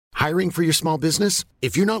Hiring for your small business?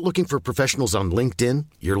 If you're not looking for professionals on LinkedIn,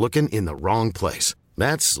 you're looking in the wrong place.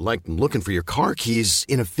 That's like looking for your car keys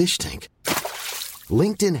in a fish tank.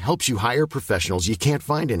 LinkedIn helps you hire professionals you can't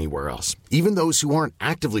find anywhere else, even those who aren't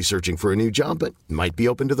actively searching for a new job but might be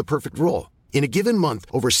open to the perfect role. In a given month,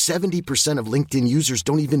 over 70% of LinkedIn users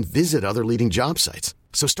don't even visit other leading job sites.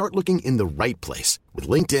 So start looking in the right place. With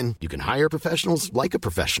LinkedIn, you can hire professionals like a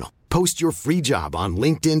professional. Post your free job on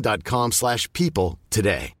linkedin.com/people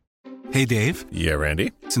today. Hey, Dave. Yeah,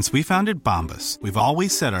 Randy. Since we founded Bombas, we've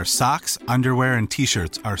always said our socks, underwear, and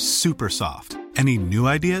T-shirts are super soft. Any new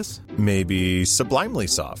ideas? Maybe sublimely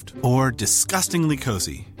soft. Or disgustingly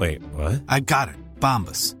cozy. Wait, what? I got it.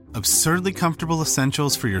 Bombas. Absurdly comfortable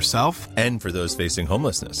essentials for yourself and for those facing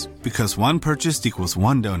homelessness. Because one purchased equals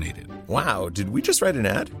one donated. Wow, did we just write an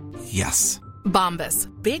ad? Yes. Bombas.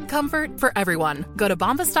 Big comfort for everyone. Go to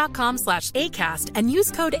bombas.com/ACAST and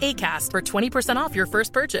use code ACAST for 20% off your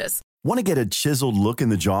first purchase. Want to get a chiseled look in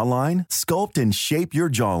the jawline? Sculpt and shape your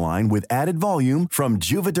jawline with added volume from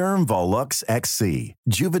Juvederm Volux XC.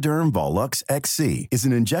 Juvederm Volux XC is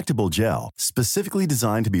an injectable gel specifically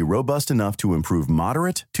designed to be robust enough to improve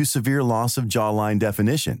moderate to severe loss of jawline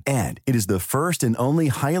definition. And it is the first and only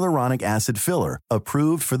hyaluronic acid filler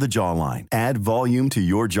approved for the jawline. Add volume to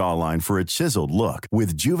your jawline for a chiseled look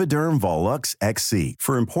with Juvederm Volux XC.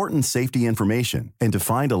 For important safety information and to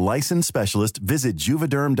find a licensed specialist, visit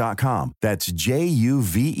Juvederm.com. That's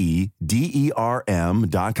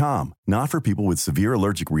JUVEDERM.com. Not for people with severe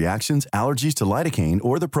allergic reactions, allergies to lidocaine,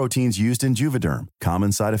 or the proteins used in Juvederm.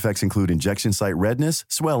 Common side effects include injection site redness,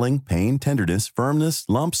 swelling, pain, tenderness, firmness,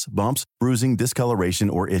 lumps, bumps, bruising, discoloration,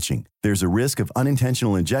 or itching. There's a risk of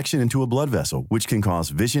unintentional injection into a blood vessel, which can cause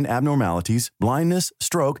vision abnormalities, blindness,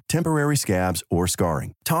 stroke, temporary scabs, or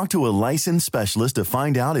scarring. Talk to a licensed specialist to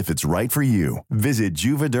find out if it's right for you. Visit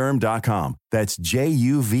Juvederm.com. That's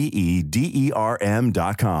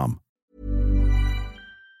JUVEDERM.com.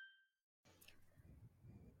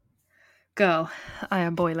 Girl, I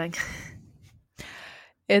am boiling.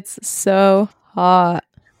 It's so hot.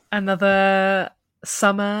 Another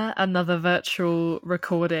summer, another virtual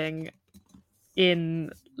recording in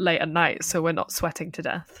late at night, so we're not sweating to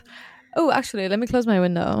death. Oh, actually, let me close my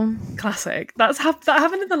window. Classic. That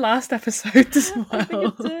happened in the last episode as well. I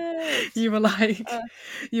think it did. You were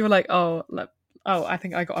like, oh, I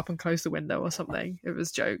think I got up and closed the window or something. It was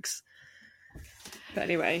jokes. But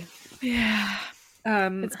anyway, yeah.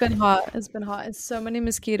 It's been hot. It's been hot. It's so many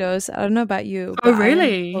mosquitoes. I don't know about you. Oh,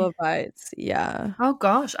 really? Full of bites. Yeah. Oh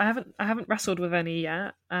gosh, I haven't wrestled with any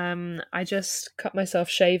yet. I just cut myself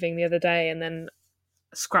shaving the other day and then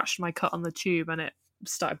scratched my cut on the tube and it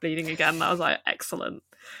started bleeding again. And I was like, excellent.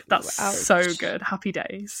 That's so good. Happy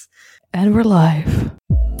days. And we're live.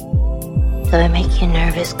 Do I make you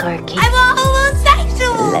nervous, Corky? I'm a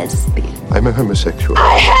homosexual! Lesbian. I'm a homosexual.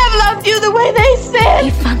 I have loved you the way they said!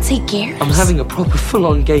 You fancy Gary? I'm having a proper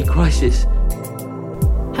full-on gay crisis.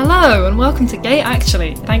 Hello and welcome to Gay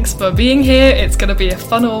Actually. Thanks for being here. It's going to be a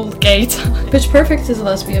fun old gay time. Pitch Perfect is a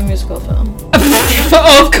lesbian musical film.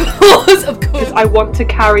 Of course. Because I want to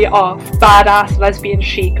carry off badass lesbian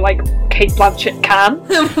chic like Kate Blanchett can.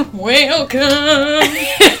 Welcome.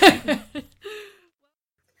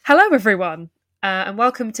 Hello everyone and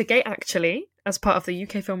welcome to Gay Actually as part of the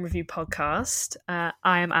UK Film Review podcast. I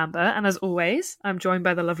am Amber and as always I'm joined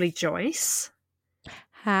by the lovely Joyce.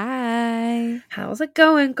 Hi. How's it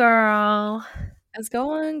going, girl? It's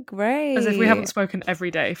going great. As if we haven't spoken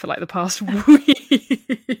every day for like the past week.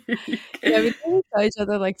 Yeah, we saw each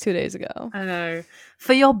other like 2 days ago. I know.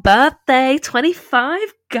 For your birthday, 25,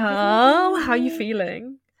 girl. How are you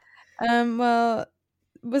feeling? Well,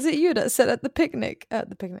 was it you that said at the picnic?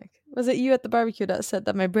 Was it you at the barbecue that said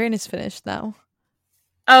that my brain is finished now?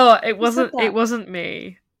 Oh, it wasn't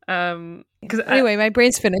me. Anyway, my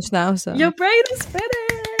brain's finished now, so. Your brain is finished!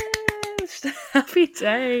 Happy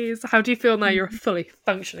days. How do you feel now you're a fully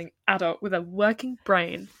functioning adult with a working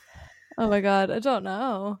brain? Oh my god, I don't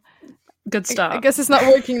know. Good stuff. I guess it's not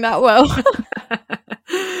working that well.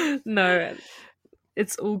 No,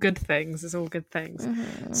 it's all good things. It's all good things.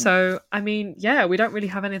 Mm-hmm. So, I mean, yeah, we don't really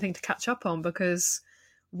have anything to catch up on because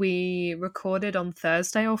we recorded on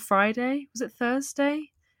Thursday or Friday. Was it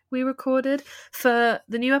Thursday? We recorded for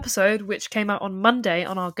the new episode, which came out on Monday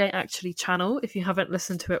on our Gay Actually channel. If you haven't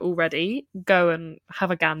listened to it already, go and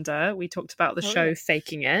have a gander. We talked about the show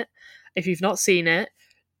Faking It. If you've not seen it,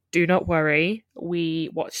 do not worry. We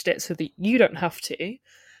watched it so that you don't have to.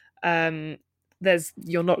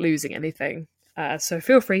 You're not losing anything. So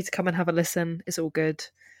feel free to come and have a listen. It's all good.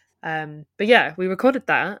 But yeah, we recorded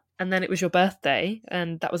that, and then it was your birthday,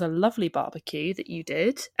 and that was a lovely barbecue that you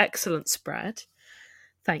did. Excellent spread.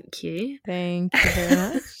 Thank you. Thank you very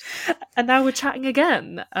much. And now we're chatting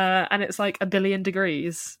again, and it's like 1 billion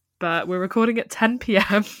degrees, but we're recording at 10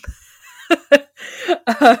 p.m.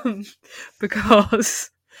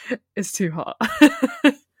 Because it's too hot.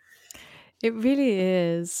 It really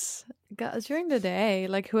is. God, during the day,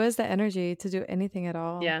 like, who has the energy to do anything at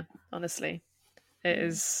all? Yeah, honestly. It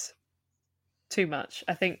is too much.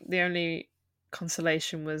 I think the only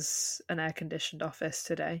consolation was an air-conditioned office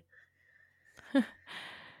today.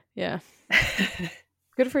 Yeah.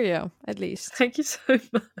 Good for you, at least. Thank you so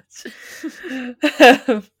much.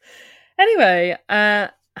 Anyway,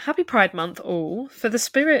 happy Pride Month all. For the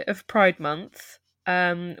spirit of Pride Month,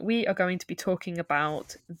 we are going to be talking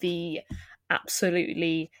about the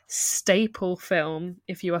absolutely staple film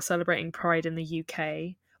if you are celebrating Pride in the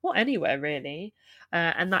UK, or anywhere really,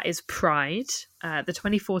 and that is Pride, the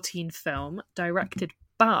 2014 film directed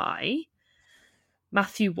by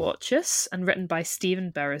Matthew Warchus and written by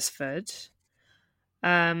Stephen Beresford.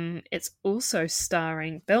 It's also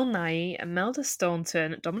starring Bill Nighy, Imelda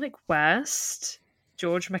Staunton, Dominic West,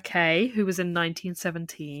 George Mackay, who was in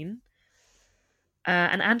 1917,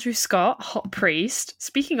 and Andrew Scott, Hot Priest.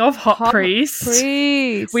 Speaking of Hot Priest,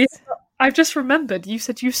 I've just remembered you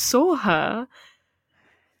said you saw her,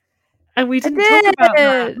 and we didn't talk about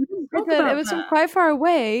that. It was from quite far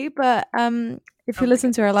away, but if you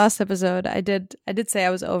listen to our last episode, I did say I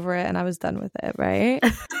was over it and I was done with it, right?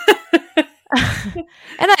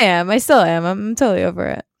 And I still am. I'm totally over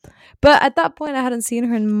it. But at that point, I hadn't seen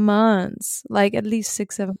her in months, like at least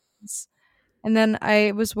 6-7 months. And then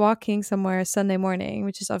I was walking somewhere Sunday morning,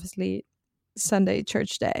 which is obviously Sunday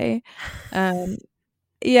church day.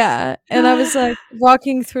 Yeah. And I was like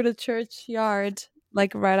walking through the churchyard,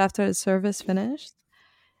 like right after the service finished.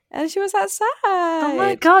 And she was outside. Oh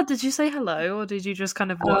my God. Did you say hello or did you just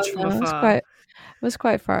kind of watch from afar? It was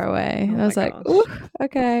quite far away. I was like, ooh,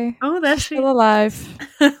 okay. Oh, there she is. Still alive.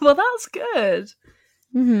 Well, that's good.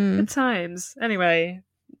 Mm-hmm. Good times. Anyway,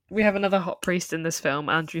 we have another hot priest in this film,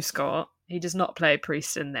 Andrew Scott. He does not play a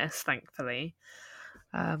priest in this, thankfully.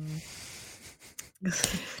 Too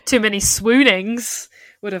many swoonings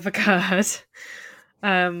would have occurred.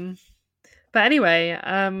 But anyway,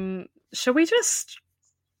 shall we just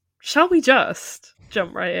jump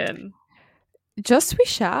right in? Just we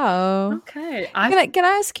shall. Okay. Can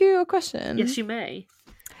I ask you a question? Yes, you may.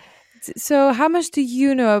 So, how much do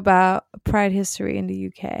you know about Pride history in the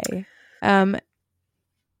UK?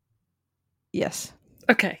 Yes.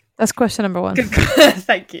 Okay. That's question number 1.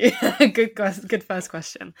 Thank you. Good first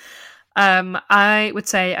question. I would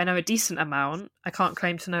say I know a decent amount. I can't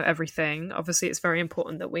claim to know everything. Obviously, it's very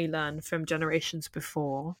important that we learn from generations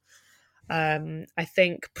before. I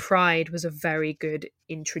think Pride was a very good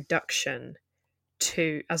introduction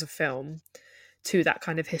as a film to that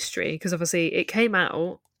kind of history, because obviously it came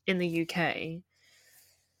out in the UK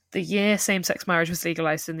the year same-sex marriage was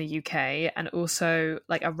legalized in the UK, and also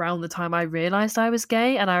like around the time I realized I was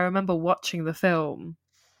gay. And I remember watching the film.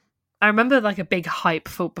 I remember like a big hype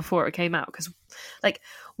before it came out, because like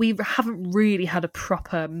we haven't really had a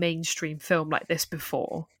proper mainstream film like this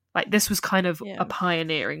before. Like this was kind of a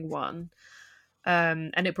pioneering one.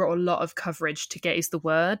 And it brought a lot of coverage to Gay's the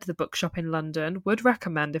Word, the bookshop in London. Would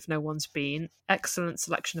recommend if no one's been. Excellent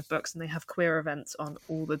selection of books, and they have queer events on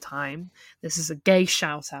all the time. This is a gay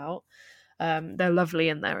shout out. They're lovely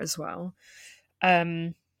in there as well.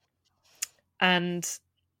 And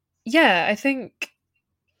yeah, I think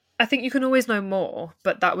you can always know more,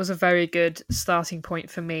 but that was a very good starting point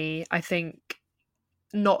for me. I think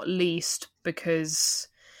not least because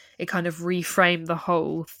it kind of reframed the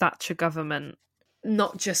whole Thatcher government.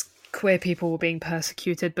 Not just queer people were being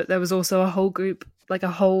persecuted, but there was also a whole group, like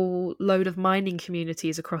a whole load of mining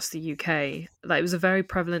communities across the UK. Like it was a very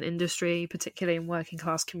prevalent industry, particularly in working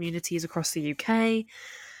class communities across the UK.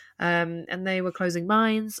 And they were closing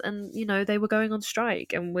mines, and they were going on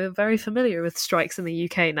strike. And we're very familiar with strikes in the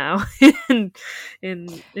UK now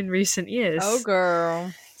in recent years. Oh,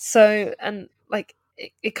 girl. So, and like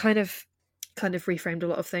it kind of reframed a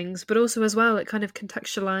lot of things, but also as well it kind of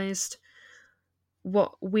contextualized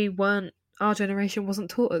what our generation wasn't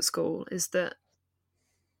taught at school, is that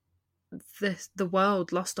the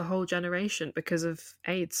world lost a whole generation because of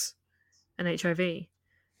AIDS and HIV.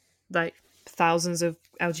 Like thousands of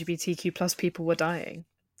LGBTQ plus people were dying,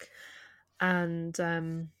 and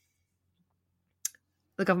the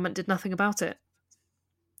government did nothing about it.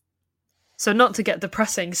 So not to get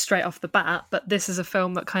depressing straight off the bat, but this is a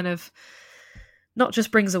film that kind of not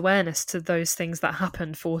just brings awareness to those things that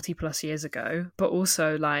happened 40 plus years ago, but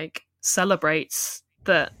also like celebrates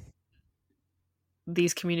that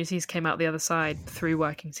these communities came out the other side through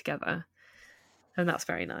working together. And that's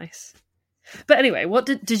very nice. But anyway, what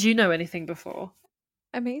did you know anything before?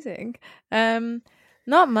 Amazing.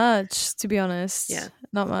 Not much, to be honest. Yeah.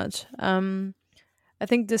 Not much. I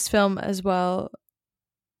think this film as well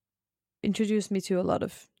introduced me to a lot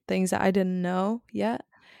of things that I didn't know yet.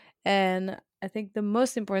 And I think the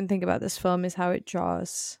most important thing about this film is how it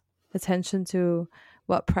draws attention to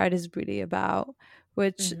what Pride is really about,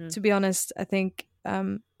 which, to be honest, I think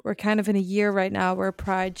we're kind of in a year right now where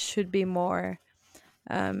Pride should be more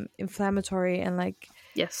inflammatory and like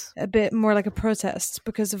yes, a bit more like a protest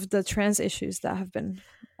because of the trans issues that have been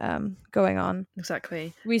going on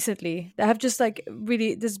exactly recently. That have just like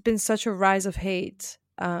really, there's been such a rise of hate,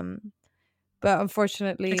 but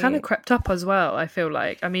unfortunately it kind of crept up as well. I feel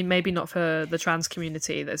like, I mean, maybe not for the trans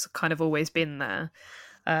community, that's kind of always been there.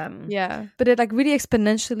 Yeah, but it like really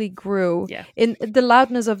exponentially grew. Yeah, in the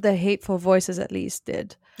loudness of the hateful voices, at least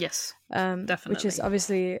did. Yes, definitely, which is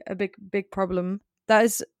obviously a big problem. That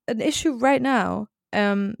is an issue right now.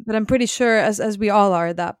 But I'm pretty sure, as we all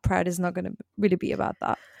are, that Pride is not going to really be about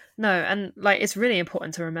that. No, and like it's really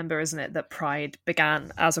important to remember, isn't it, that Pride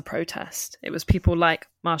began as a protest. It was people like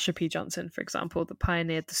Marsha P. Johnson, for example, that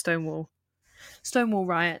pioneered the Stonewall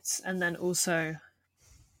riots, and then also,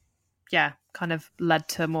 yeah, kind of led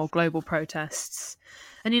to more global protests.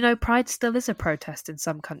 And you know, Pride still is a protest in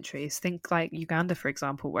some countries. Think like Uganda, for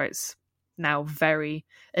example, where it's now very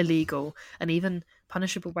illegal and even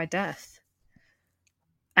punishable by death.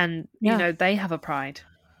 And you know, they have a Pride.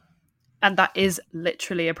 And that is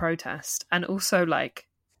literally a protest, and also like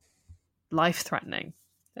life-threatening.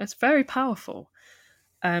 It's very powerful.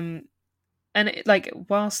 And it, like,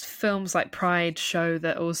 whilst films like Pride show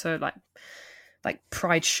that also like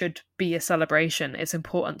Pride should be a celebration, it's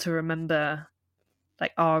important to remember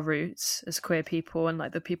like our roots as queer people and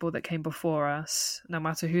like the people that came before us, no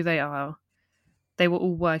matter who they are. They were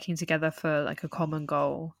all working together for like a common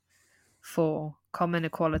goal, for common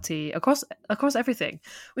equality across everything,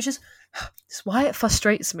 which is why it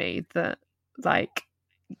frustrates me that like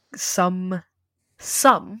some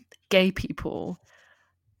gay people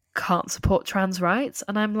can't support trans rights.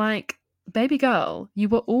 And I'm like, baby girl, you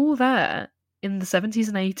were all there in the 70s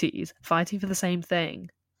and 80s fighting for the same thing.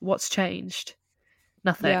 What's changed?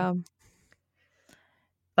 Nothing. Yeah.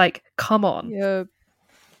 Like, come on. Yeah.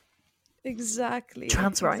 Exactly.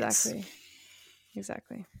 Trans rights.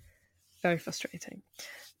 Exactly. Very frustrating.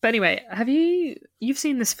 But anyway, you've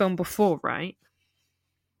seen this film before, right?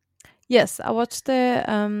 Yes, I watched it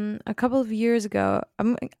a couple of years ago.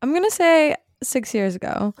 I'm gonna say 6 years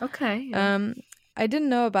ago. Okay. Yeah. I didn't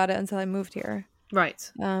know about it until I moved here.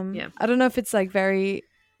 Right. Yeah. I don't know if it's like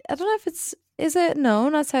is it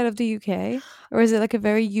known outside of the UK, or is it like a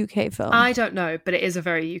very UK film? I don't know, but it is a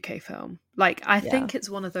very UK film. Like, I think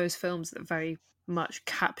it's one of those films that very much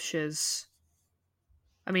captures.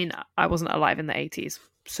 I mean, I wasn't alive in the 80s,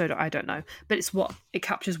 so I don't know. But it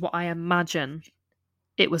captures what I imagine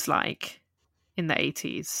it was like in the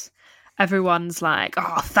 80s. Everyone's like,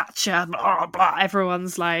 oh, Thatcher, blah, blah.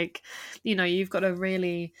 Everyone's like, you know, you've got a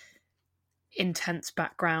really intense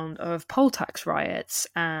background of poll tax riots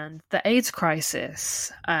and the AIDS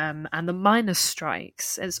crisis and the miners'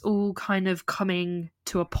 strikes. It's all kind of coming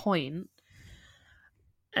to a point.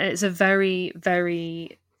 It's a very,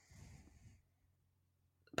 very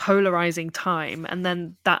polarizing time, and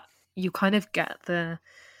then that you kind of get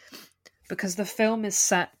because the film is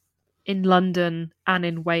set in London and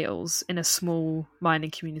in Wales, in a small mining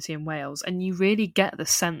community in Wales, and you really get the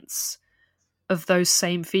sense of those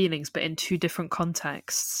same feelings but in two different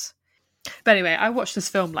contexts. But anyway, I watch this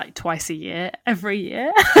film like twice a year, every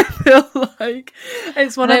year. I feel like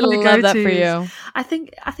it's one of my go-tos. I love that for you. I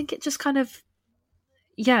think it just kind of,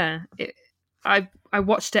 yeah, I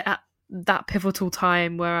watched it at that pivotal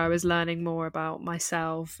time where I was learning more about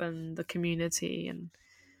myself and the community, and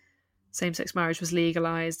same-sex marriage was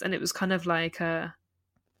legalized, and it was kind of like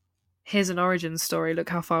here's an origin story, look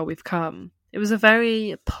how far we've come. It was a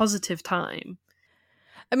very positive time.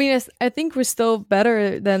 I mean, I think we're still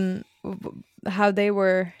better than how they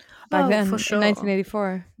were back then, for sure. In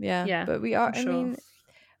 1984. Yeah, but we are. I mean,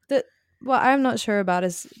 what I'm not sure about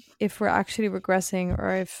is if we're actually regressing,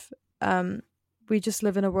 or if we just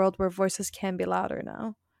live in a world where voices can be louder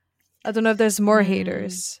now. I don't know if there's more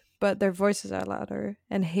haters, but their voices are louder,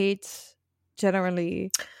 and hate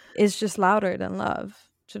generally is just louder than love.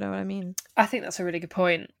 Do you know what I mean? I think that's a really good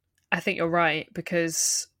point. I think you're right,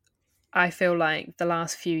 because I feel like the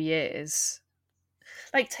last few years,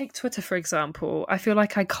 like take Twitter for example, I feel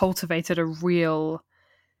like I cultivated a real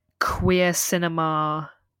queer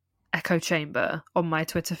cinema echo chamber on my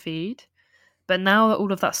Twitter feed. But now that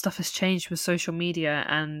all of that stuff has changed with social media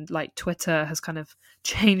and like Twitter has kind of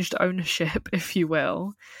changed ownership, if you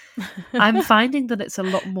will, I'm finding that it's a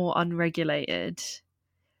lot more unregulated.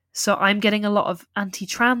 So I'm getting a lot of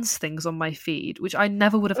anti-trans things on my feed, which I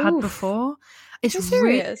never would have had before.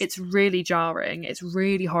 It's really jarring. It's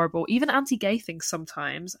really horrible. Even anti-gay things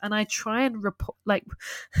sometimes. And I try and report, like,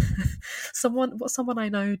 what someone I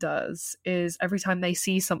know does is every time they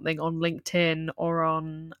see something on LinkedIn or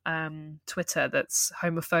on Twitter that's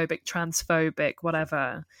homophobic, transphobic,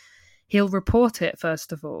 whatever, he'll report it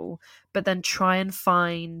first of all, but then try and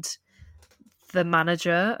find the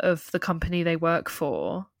manager of the company they work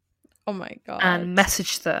for. Oh my God. And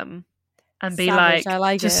message them and be Savage, like, I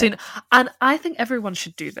like just it. soon. And I think everyone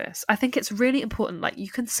should do this. I think it's really important. Like, you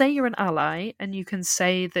can say you're an ally and you can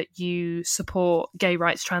say that you support gay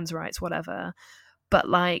rights, trans rights, whatever, but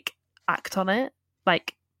like, act on it.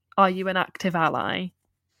 Like, are you an active ally?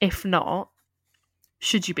 If not,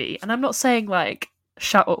 should you be? And I'm not saying like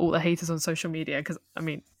shout at all the haters on social media, because I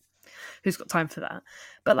mean, who's got time for that?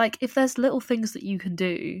 But like, if there's little things that you can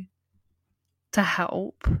do to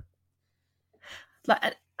help,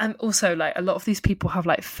 like, and also like a lot of these people have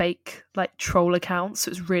like fake like troll accounts,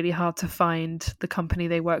 so it's really hard to find the company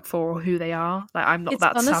they work for or who they are. Like, I'm not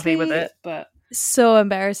that savvy with it, but so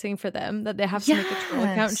embarrassing for them that they have to make a troll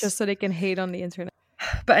account just so they can hate on the internet.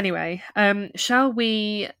 But anyway, shall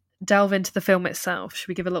we delve into the film itself? Should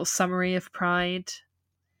we give a little summary of Pride?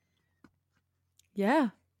 Yeah.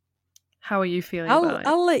 How are you feeling about it?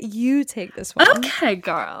 I'll let you take this one. Okay,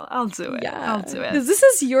 girl. I'll do it. Yeah. I'll do it. Because this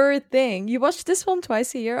is your thing. You watch this film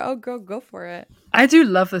twice a year. Oh, girl, go for it. I do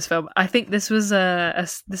love this film. I think this was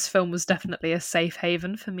this film was definitely a safe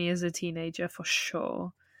haven for me as a teenager, for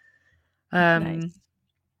sure. Nice.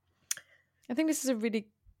 I think this is a really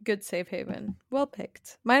good safe haven. Well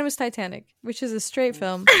picked. Mine was Titanic, which is a straight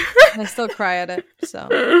film. And I still cry at it. So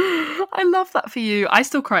I love that for you. I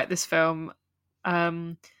still cry at this film.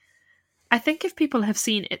 I think if people have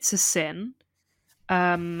seen It's a Sin,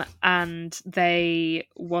 and they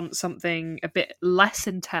want something a bit less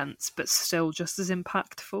intense but still just as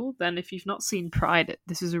impactful, then if you've not seen Pride,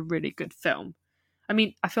 this is a really good film. I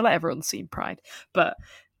mean, I feel like everyone's seen Pride, but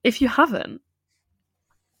if you haven't,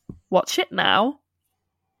 watch it now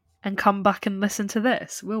and come back and listen to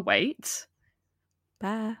this. We'll wait.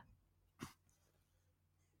 Bye.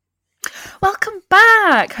 Welcome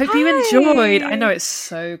back. Hope you enjoyed. I know it's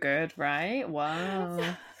so good, right? Wow.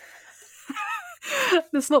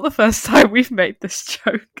 That's not the first time we've made this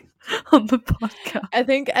joke on the podcast. I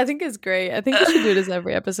think it's great. I think we should do this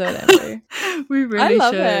every episode, Emily. We really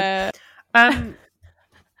love should. It.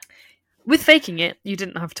 With Faking It, you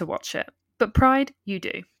didn't have to watch it, but Pride, you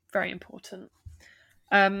do. Very important.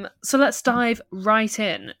 So let's dive right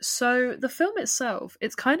in. So the film itself,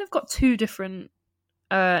 it's kind of got two different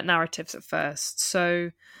narratives at first.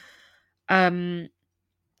 So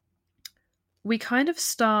we kind of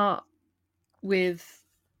start with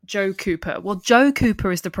Joe Cooper. Well, Joe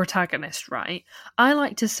Cooper is the protagonist, right? I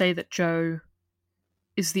like to say that Joe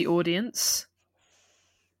is the audience,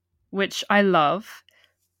 which I love.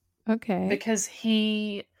 Okay. Because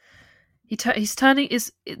he's turning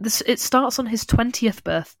it starts on his 20th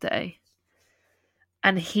birthday.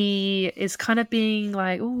 And he is kind of being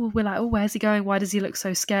like, oh, we're like, oh, where's he going? Why does he look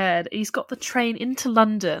so scared? He's got the train into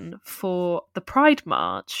London for the Pride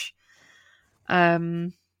March.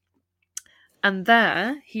 And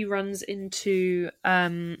there he runs into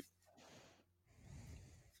a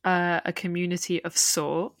community of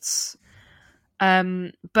sorts.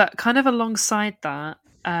 But kind of alongside that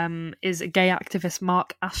is a gay activist,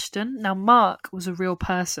 Mark Ashton. Now, Mark was a real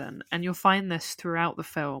person, and you'll find this throughout the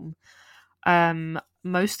film.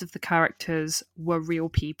 Most of the characters were real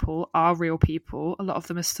people, are real people. A lot of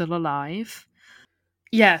them are still alive.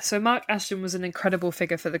 Yeah, so Mark Ashton was an incredible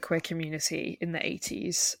figure for the queer community in the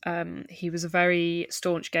 80s. He was a very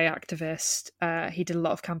staunch gay activist. He did a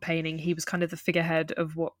lot of campaigning. He was kind of the figurehead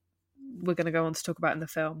of what we're going to go on to talk about in the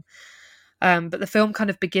film. But the film kind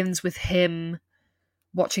of begins with him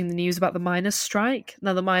watching the news about the miners' strike.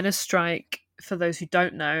 Now, the miners' strike, for those who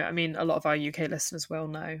don't know, I mean, a lot of our UK listeners will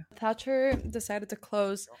know. Thatcher decided to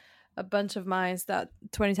close a bunch of mines that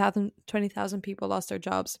 20,000 people lost their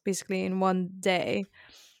jobs basically in one day.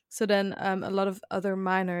 So then a lot of other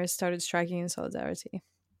miners started striking in solidarity.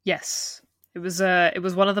 Yes. It was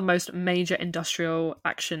one of the most major industrial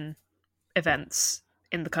action events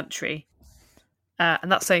in the country.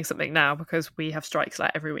 And that's saying something now because we have strikes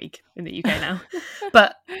like every week in the UK now.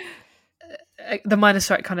 But the miners'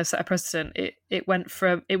 strike kind of set a precedent. It went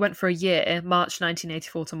for a year, March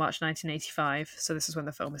 1984 to March 1985. So this is when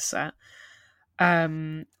the film is set.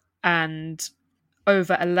 And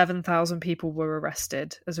over 11,000 people were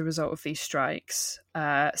arrested as a result of these strikes.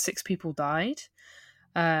 6 people died.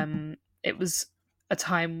 It was a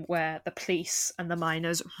time where the police and the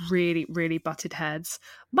miners really, really butted heads,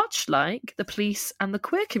 much like the police and the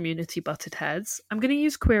queer community butted heads. I'm going to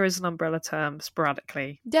use queer as an umbrella term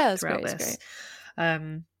sporadically throughout this.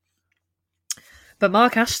 But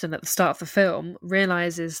Mark Ashton, at the start of the film,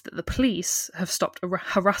 realises that the police have stopped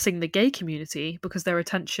harassing the gay community because their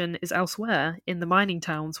attention is elsewhere in the mining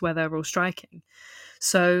towns where they're all striking.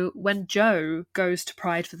 So when Joe goes to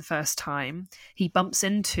Pride for the first time, he bumps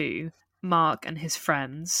into Mark and his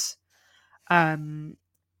friends. And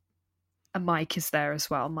Mike is there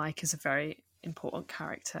as well. Mike is a very important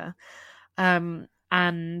character. And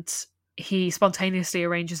he spontaneously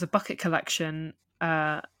arranges a bucket collection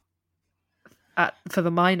for the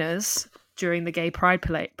miners during the Gay Pride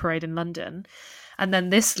Parade in London. And then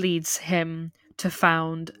this leads him to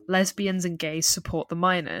found Lesbians and Gays Support the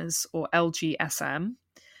Miners, or LGSM,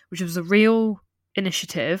 which was a real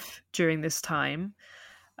initiative during this time,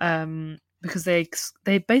 because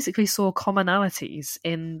they basically saw commonalities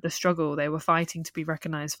in the struggle. They were fighting to be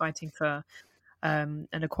recognised, fighting for an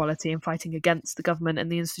equality, and fighting against the government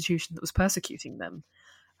and the institution that was persecuting them.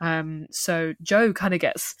 So Joe kind of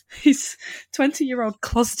gets, he's 20-year-old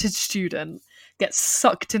closeted student, gets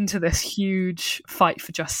sucked into this huge fight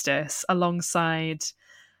for justice alongside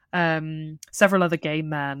several other gay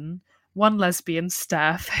men, one lesbian,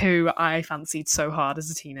 Steph, who I fancied so hard as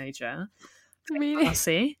a teenager. Really?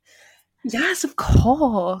 Classy. Yes, of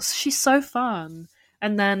course. She's so fun.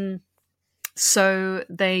 And then, so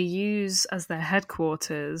they use as their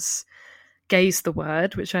headquarters Gaze the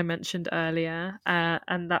Word, which I mentioned earlier,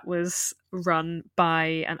 and that was run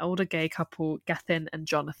by an older gay couple, Gethin and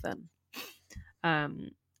Jonathan.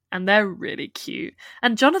 And they're really cute.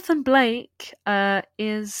 And Jonathan Blake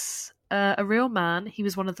is a real man. He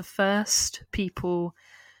was one of the first people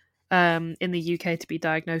in the UK to be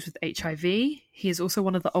diagnosed with HIV. He is also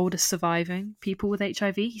one of the oldest surviving people with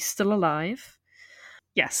HIV. He's still alive.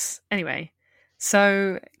 Yes. Anyway,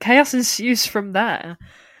 so chaos ensues from there.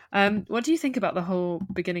 What do you think about the whole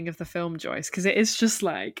beginning of the film, Joyce? Because it is just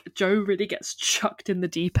like Joe really gets chucked in the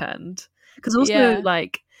deep end. Because also,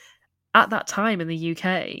 like, at that time in the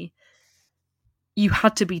UK, you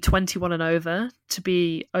had to be 21 and over to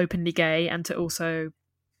be openly gay and to also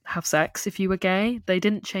have sex if you were gay. They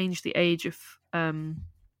didn't change the age of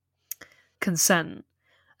consent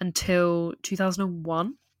until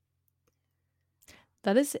 2001.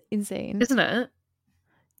 That is insane. Isn't it?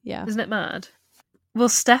 Yeah. Isn't it mad? Well,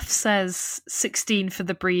 Steph says 16 for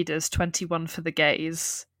the breeders, 21 for the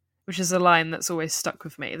gays, which is a line that's always stuck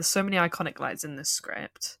with me. There's so many iconic lines in this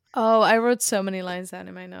script. Oh, I wrote so many lines down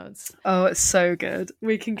in my notes. Oh, it's so good.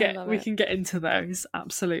 We can get into those,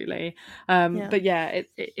 absolutely. But yeah,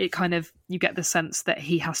 it kind of, you get the sense that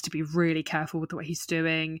he has to be really careful with what he's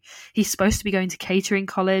doing. He's supposed to be going to catering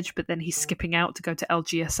college, but then he's skipping out to go to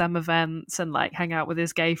LGSM events and like hang out with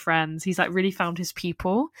his gay friends. He's like really found his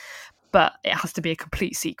people, but it has to be a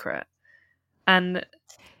complete secret. And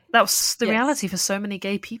that was the reality for so many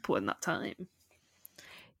gay people in that time.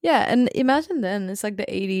 Yeah, and imagine then, it's like the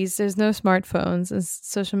 80s, there's no smartphones and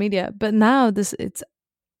social media. But now it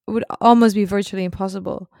would almost be virtually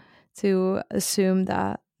impossible to assume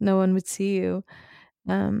that no one would see you.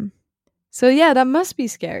 So yeah, that must be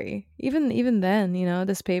scary. Even then, you know,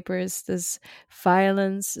 there's papers, there's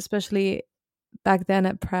violence, especially back then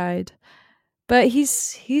at Pride. But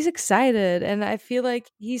he's excited, and I feel like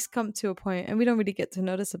he's come to a point, and we don't really get to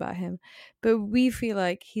notice about him, but we feel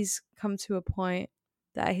like he's come to a point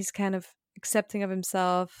that he's kind of accepting of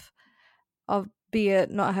himself,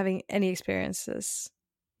 albeit not having any experiences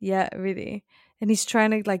yet, really. And he's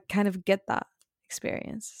trying to like kind of get that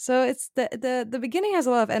experience. So it's the beginning has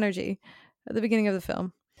a lot of energy at the beginning of the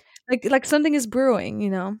film. Like something is brewing, you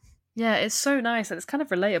know? Yeah, it's so nice, and it's kind of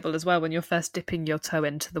relatable as well when you're first dipping your toe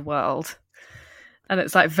into the world. And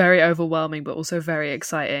it's like very overwhelming, but also very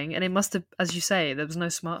exciting. And it must have, as you say, there was no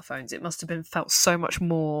smartphones. It must have felt so much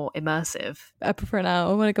more immersive. I prefer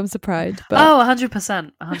now when it comes to Pride. But... Oh,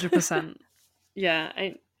 100%. 100%. Yeah,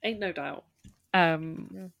 ain't no doubt.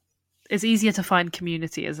 It's easier to find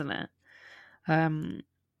community, isn't it?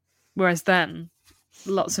 Whereas then,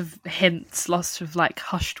 lots of hints, lots of like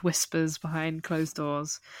hushed whispers behind closed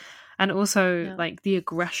doors. And also like the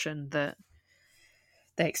aggression that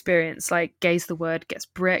they experience, like Gaze the Word gets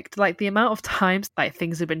bricked, like the amount of times like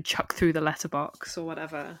things have been chucked through the letterbox or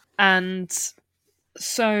whatever. And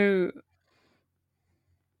so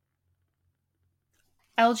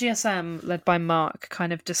LGSM, led by Mark,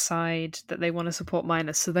 kind of decide that they want to support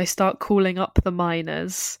miners, so they start calling up the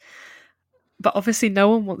miners but obviously no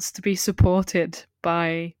one wants to be supported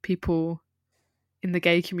by people in the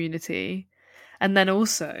gay community. And then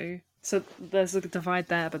also, so there's a divide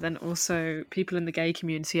there, but then also people in the gay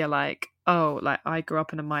community are like, oh, like I grew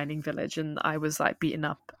up in a mining village and I was like beaten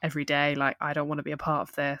up every day. Like, I don't want to be a part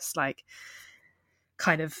of this. Like,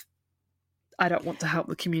 kind of, I don't want to help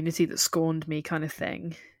the community that scorned me kind of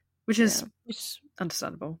thing, which is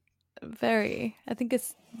understandable. Very. I think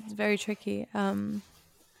it's very tricky.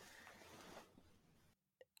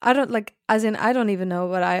 I don't like, as in, I don't even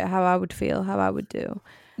know how I would feel, how I would do.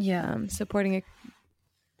 Yeah. Supporting a.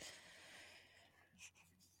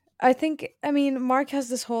 I think, I mean, Mark has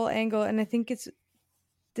this whole angle, and I think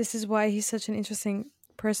this is why he's such an interesting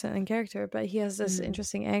person and character, but he has this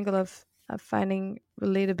interesting angle of finding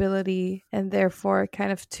relatability and therefore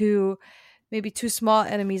kind of maybe two small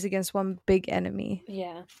enemies against one big enemy.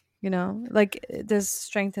 Yeah. You know, like there's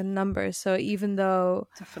strength in numbers. So even though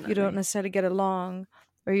you don't necessarily get along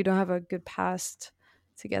or you don't have a good past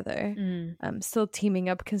together, still teaming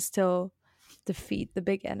up can still defeat the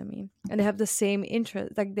big enemy. And they have the same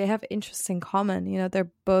interest, like they have interests in common. You know,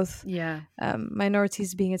 they're both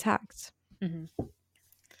minorities being attacked. So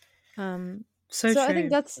true. I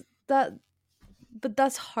think that's that, but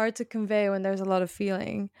that's hard to convey when there's a lot of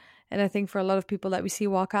feeling. And I think for a lot of people that we see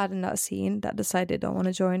walk out in that scene that decide they don't want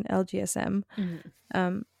to join LGSM,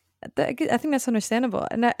 I think that's understandable.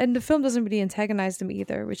 And the film doesn't really antagonize them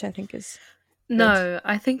either, which I think is no.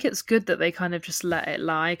 I think it's good that they kind of just let it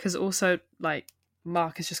lie, because also like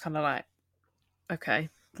Mark is just kind of like, okay,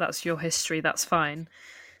 that's your history, that's fine.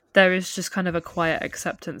 There is just kind of a quiet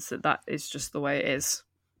acceptance that is just the way it is,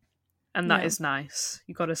 and that is nice.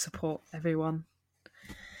 You got to support everyone.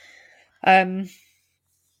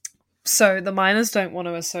 So the miners don't want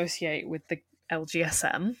to associate with the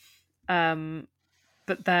LGSM,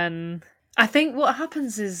 but then I think what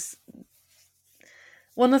happens is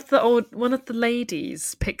one of the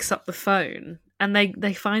ladies picks up the phone and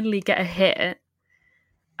they finally get a hit,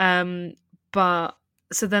 but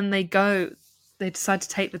so then they decide to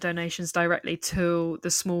take the donations directly to the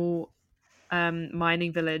small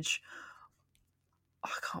mining village. I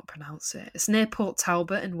can't pronounce it. It's near Port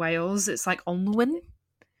Talbot in Wales. It's like Onwyn.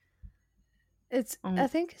 I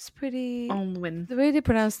think it's pretty. Onwyn. The way they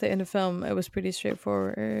pronounced it in the film, it was pretty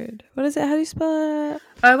straightforward. What is it? How do you spell it?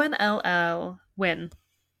 ONLL Wyn.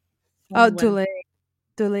 Oh,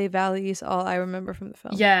 Dule Valley is all I remember from the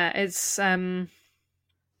film. Yeah, it's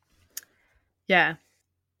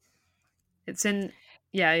it's in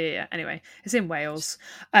Anyway, it's in Wales,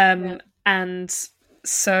 and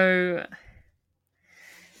so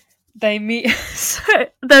they meet. So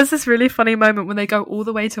there's this really funny moment when they go all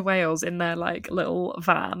the way to Wales in their like little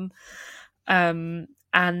van, and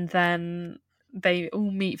then they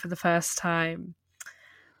all meet for the first time,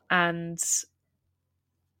 and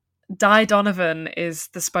Di Donovan is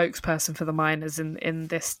the spokesperson for the miners in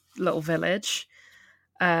this little village,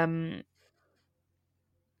 and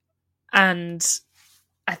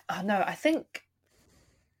I think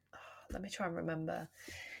let me try and remember.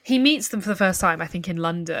 He meets them for the first time, I think, in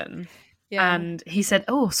London. Yeah. And he said,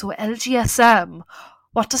 oh, so LGSM,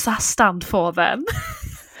 what does that stand for then?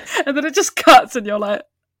 And then it just cuts and you're like...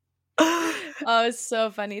 Oh, it's so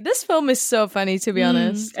funny. This film is so funny, to be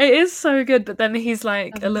honest. It is so good, but then he's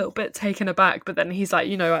like a little bit taken aback, but then he's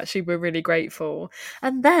like, actually, we're really grateful.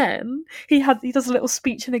 And then he does a little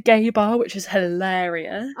speech in a gay bar, which is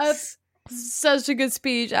hilarious. Such a good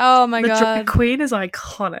speech. Oh my god. The drag queen is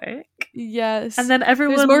iconic. Yes. And then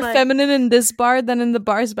everyone... There's more feminine in this bar than in the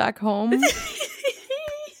bars back home.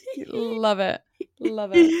 Love it.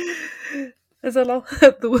 Love it. There's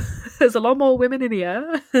a lot more women in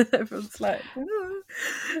here. Everyone's like, oh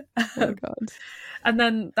my god. And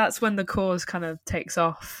then that's when the cause kind of takes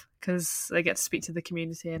off, because they get to speak to the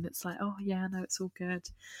community and it's like, oh yeah, no, it's all good.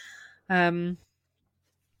 And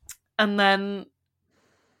then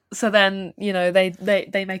so then,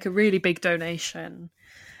 they make a really big donation,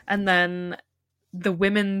 and then the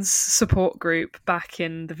women's support group back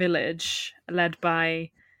in the village, led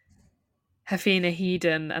by Hefina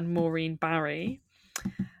Heedon and Maureen Barry,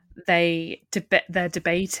 they're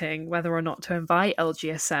debating whether or not to invite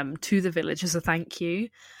LGSM to the village as a thank you.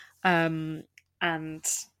 And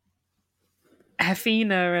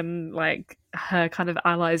Hefina and like her kind of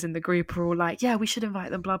allies in the group are all like, yeah, we should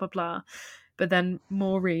invite them, blah blah blah. But then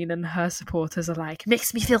Maureen and her supporters are like,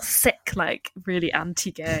 makes me feel sick, like really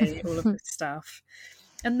anti-gay, all of this stuff.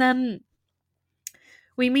 And then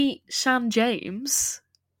we meet Shan James,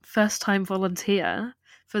 first-time volunteer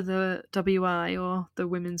for the WI, or the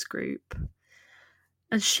women's group.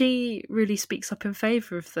 And she really speaks up in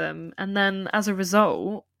favour of them. And then as a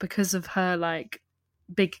result, because of her like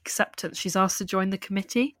big acceptance, she's asked to join the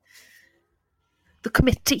committee. The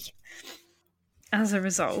committee. As a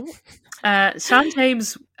result, Sian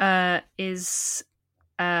James is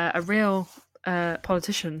a real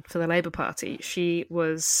politician for the Labour Party. She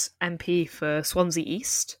was MP for Swansea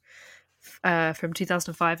East from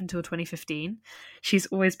 2005 until 2015. She's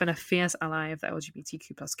always been a fierce ally of the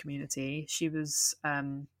LGBTQ plus community. She was,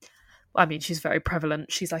 she's very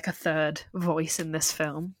prevalent. She's like a third voice in this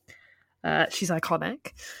film. She's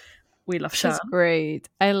iconic. We love Sian. She's great.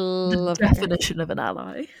 I love the definition of an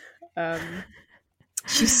ally.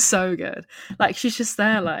 She's so good. Like, she's just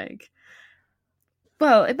there like,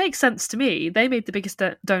 well, it makes sense to me. They made the biggest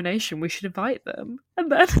donation. We should invite them.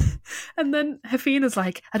 And then Hefina's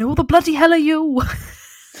like, and who the bloody hell are you?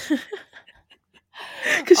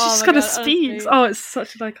 Because she just kind of speaks. Oh, it's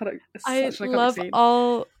such an iconic. I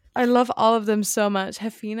love all of them so much.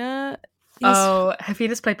 Hefina.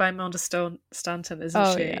 Hefina's played by Amanda Stanton,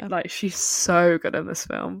 isn't she? Yeah. Like, she's so good in this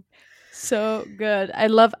film. So good. I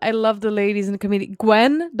love the ladies in the community.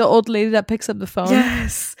 Gwen, the old lady that picks up the phone.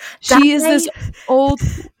 Yes. She is this old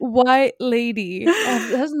white lady.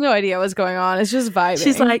 Has no idea what's going on. It's just vibing.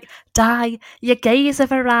 She's like, "Die, your gays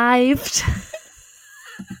have arrived."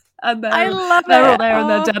 And then I love they're all it. there in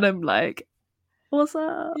their denim, like, "What's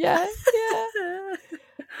up?" Yeah.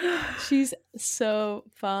 She's so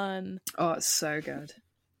fun. Oh, it's so good.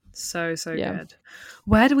 So good.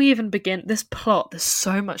 Where do we even begin? This plot, there's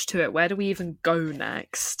so much to it. Where do we even go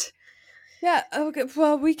next? Yeah, okay.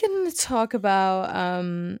 Well, we can talk about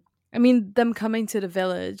them coming to the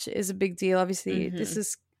village is a big deal. Obviously, this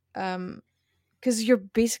is because you're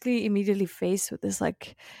basically immediately faced with this,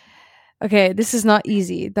 like, okay, this is not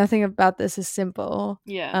easy. Nothing about this is simple.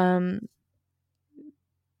 Yeah.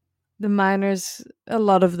 The miners, a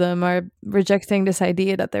lot of them are rejecting this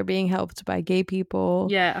idea that they're being helped by gay people.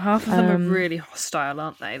 Yeah, half of them are really hostile,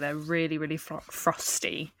 aren't they? They're really, really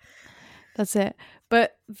frosty. That's it.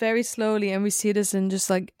 But very slowly, and we see this in just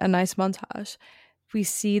like a nice montage, we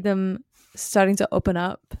see them starting to open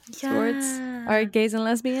up towards our gays and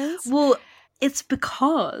lesbians. Well, it's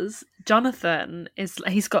because Jonathan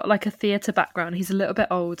he's got like a theatre background. He's a little bit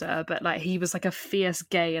older, but like he was like a fierce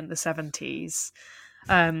gay in the 70s.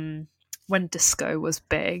 When disco was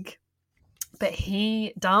big, but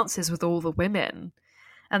he dances with all the women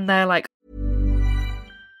and they're like,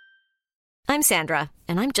 I'm Sandra,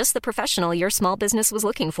 and I'm just the professional your small business was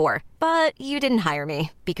looking for, but you didn't hire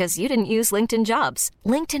me because you didn't use LinkedIn Jobs.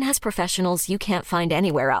 LinkedIn has professionals you can't find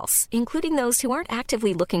anywhere else, including those who aren't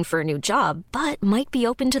actively looking for a new job but might be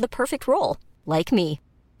open to the perfect role, like me.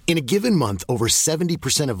 In a given month, over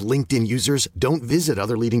 70% of LinkedIn users don't visit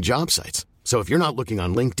other leading job sites. So if you're not looking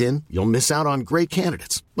on LinkedIn, you'll miss out on great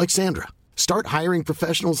candidates like Sandra. Start hiring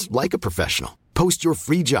professionals like a professional. Post your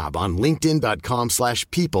free job on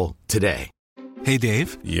linkedin.com/people today. Hey,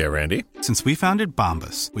 Dave. Yeah, Randy. Since we founded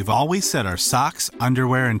Bombas, we've always said our socks,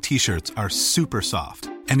 underwear, and T-shirts are super soft.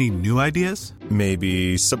 Any new ideas?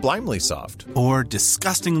 Maybe sublimely soft. Or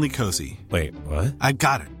disgustingly cozy. Wait, what? I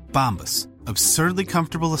got it. Bombas. Absurdly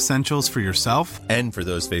comfortable essentials for yourself and for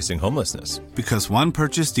those facing homelessness. Because one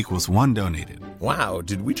purchased equals one donated. Wow,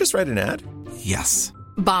 did we just write an ad? Yes.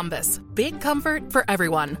 Bombas. Big comfort for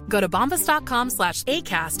everyone. Go to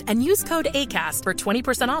bombas.com/ACAST and use code ACAST for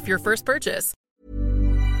 20% off your first purchase.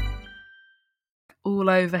 All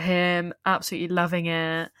over him, absolutely loving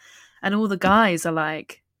it. And all the guys are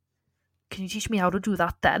like, can you teach me how to do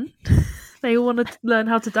that then? They all want to learn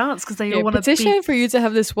how to dance because they all want to petition for you to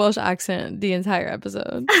have this Welsh accent the entire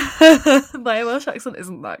episode. My Welsh accent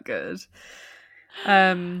isn't that good.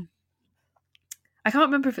 I can't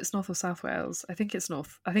remember if it's North or South Wales. I think it's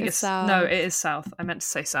North. I think it's South. No, it is South. I meant to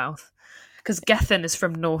say South because Gethin is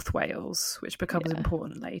from North Wales, which becomes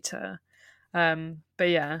important later. But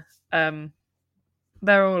yeah,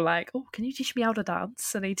 they're all like, "Oh, can you teach me how to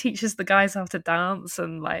dance?" And he teaches the guys how to dance,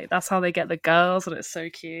 and like that's how they get the girls, and it's so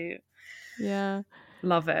cute. Yeah,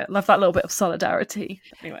 love it. Love that little bit of solidarity.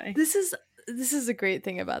 Anyway, this is a great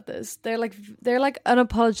thing about this. They're like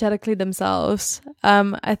unapologetically themselves.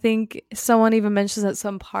 I think someone even mentions at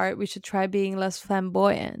some part we should try being less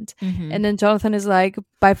flamboyant, and then Jonathan is like,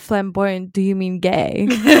 by flamboyant, do you mean gay?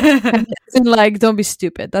 And like, don't be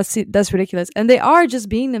stupid. That's ridiculous. And they are just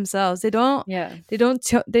being themselves. They don't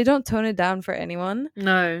tone it down for anyone.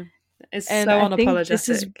 No, it's and so I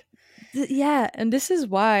unapologetic. And this is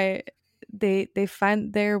why they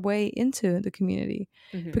find their way into the community,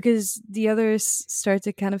 because the others start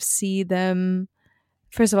to kind of see them,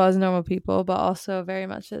 first of all, as normal people, but also very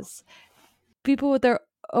much as people with their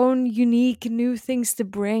own unique new things to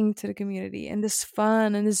bring to the community, and this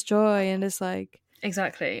fun and this joy and this like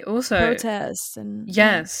exactly. Also, protest and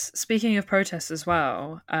yes. Speaking of protests as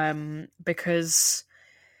well, because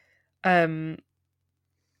a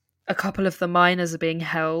couple of the miners are being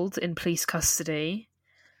held in police custody,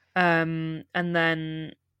 and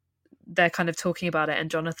then they're kind of talking about it,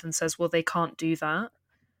 and Jonathan says, well, they can't do that,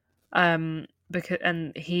 because,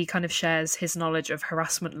 and he kind of shares his knowledge of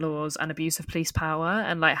harassment laws and abuse of police power,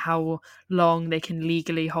 and like how long they can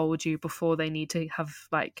legally hold you before they need to have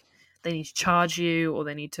like they need to charge you, or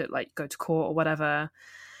they need to like go to court or whatever,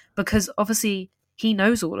 because obviously he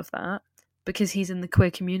knows all of that because he's in the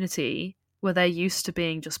queer community where they're used to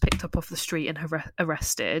being just picked up off the street and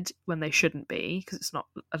arrested when they shouldn't be because it's not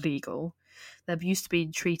illegal. They're used to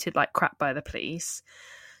being treated like crap by the police.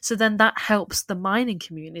 So then that helps the mining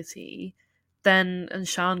community. Then, and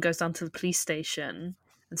Sian goes down to the police station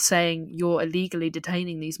and saying, you're illegally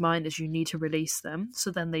detaining these miners, you need to release them. So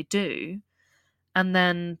then they do. And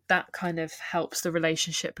then that kind of helps the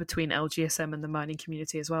relationship between LGSM and the mining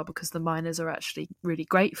community as well, because the miners are actually really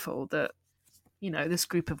grateful that, you know, this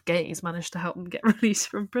group of gays managed to help them get released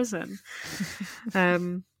from prison.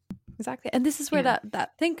 Exactly. And this is where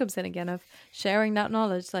that thing comes in again of sharing that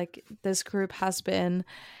knowledge. Like, this group has been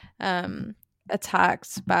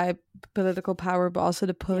attacked by political power, but also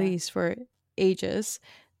the police for ages.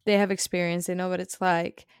 They have experience, they know what it's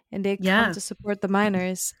like, and they come to support the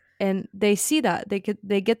miners, and they see that they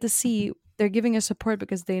get to see they're giving us support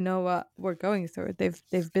because they know what we're going through.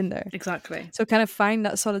 They've been there. Exactly. So kind of find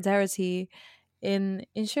that solidarity in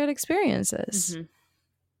shared experiences. Mm-hmm.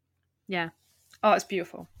 Yeah. Oh, it's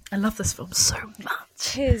beautiful. I love this film so much.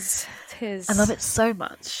 Tis. I love it so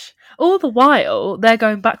much. All the while, they're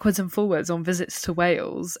going backwards and forwards on visits to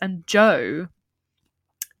Wales, and Joe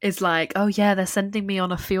is like, oh yeah, they're sending me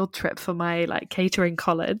on a field trip for my like catering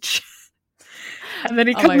college. And then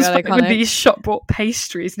he comes back with these shop-bought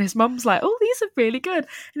pastries, and his mum's like, oh, these are really good.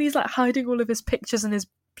 And he's like hiding all of his pictures and his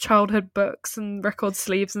childhood books and record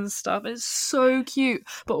sleeves and stuff. It's so cute.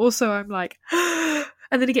 But also I'm like,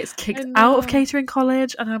 and then he gets kicked out of catering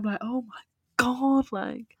college, and I'm like, oh my god,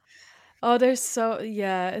 like, oh, they're so,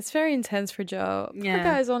 it's very intense for Joe. The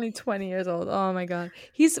guy is only 20 years old. Oh my god.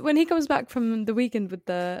 When he comes back from the weekend with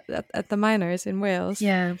at the miners in Wales,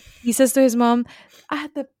 he says to his mom, I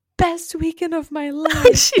had the best weekend of my life.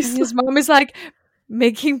 And his mom is like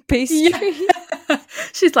making pastries.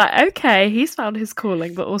 She's like, okay, he's found his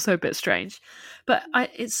calling, but also a bit strange. But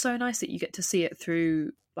it's so nice that you get to see it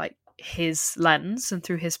through like his lens and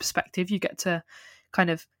through his perspective. You get to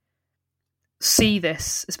kind of see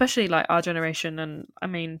this, especially like our generation, and I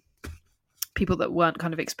mean people that weren't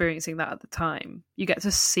kind of experiencing that at the time. You get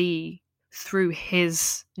to see through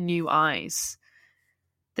his new eyes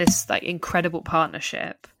this like incredible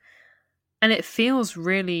partnership, and it feels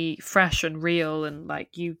really fresh and real, and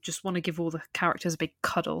like you just want to give all the characters a big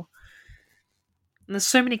cuddle. And there's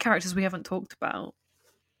so many characters we haven't talked about,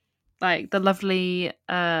 like the lovely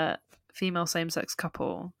female same-sex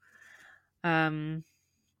couple.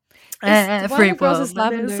 Every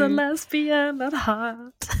woman is a lesbian at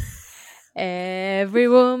heart. Every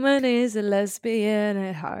woman is a lesbian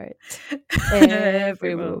at heart.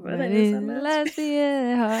 Every woman is a lesbian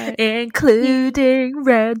at heart, including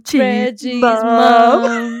Reggie's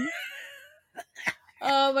mom.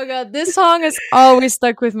 Oh my god, this song has always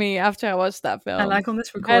stuck with me after I watched that film. I like on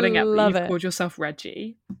this recording app that you've called yourself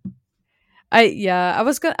Reggie. I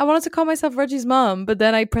wanted to call myself Reggie's mom, but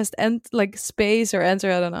then I pressed space or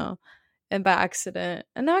enter, I don't know, and by accident,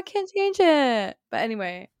 and now I can't change it. But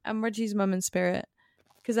anyway, I'm Reggie's mom in spirit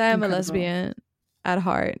because I am a lesbian at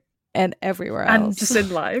heart and everywhere else, and just in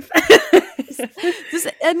life.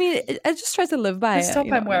 I just try to live by it. The top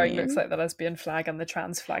I'm wearing looks like the lesbian flag and the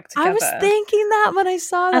trans flag together. I was thinking that when I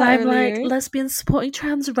saw that, and I'm earlier. like, lesbians supporting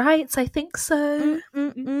trans rights. I think so.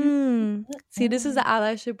 See, this is the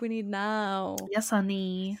allyship we need now. Yes,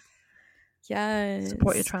 honey. Yes,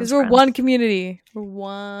 support your trans. Because we're one community. We're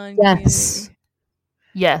one. Community.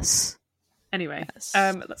 Yes. Anyway,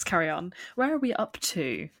 let's carry on. Where are we up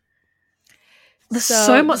to? There's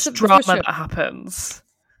so much drama that happens.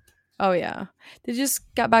 Oh yeah, they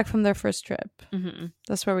just got back from their first trip. Mm-hmm.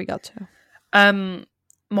 That's where we got to.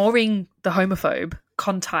 Maureen, the homophobe,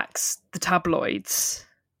 contacts the tabloids,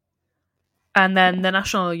 and then the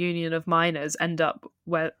National Union of Miners end up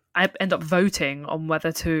voting on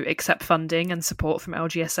whether to accept funding and support from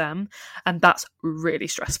LGSM, and that's really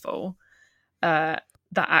stressful. That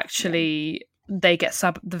actually they get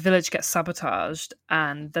the village gets sabotaged,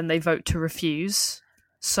 and then they vote to refuse.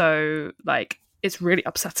 So like it's really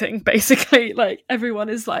upsetting, basically. Like, everyone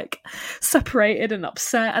is, like, separated and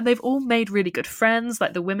upset, and they've all made really good friends.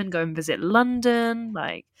 Like, the women go and visit London,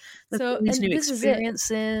 like, So, these and new this is it.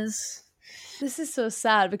 experiences. This is so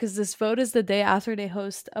sad because this vote is the day after they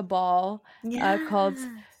host a ball called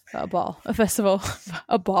a festival,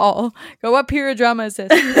 a ball. Go, what period drama is this?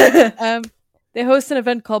 They host an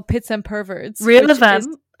event called Pits and Perverts. Real event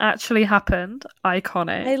actually happened.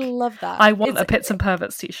 Iconic. I love that. I want a Pits and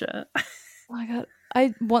Perverts t-shirt. Oh my god,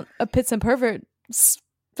 I want a Pits and Perverts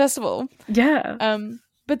festival. Yeah.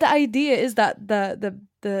 But the idea is that the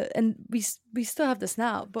and we still have this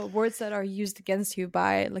now, but words that are used against you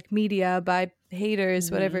by like media, by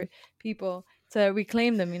haters, whatever people, to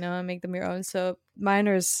reclaim them, and make them your own. So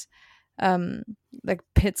minors, like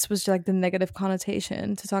pits was like the negative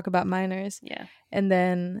connotation to talk about minors. Yeah. And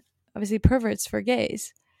then obviously perverts for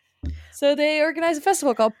gays. So they organize a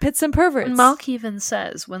festival called Pits and Perverts. And Mark even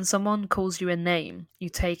says, when someone calls you a name, you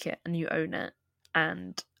take it and you own it.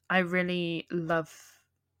 And I really love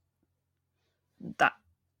that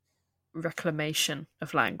reclamation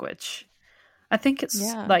of language. I think it's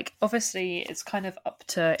like, obviously it's kind of up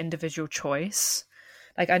to individual choice.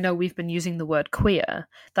 Like, I know we've been using the word queer.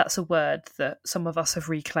 That's a word that some of us have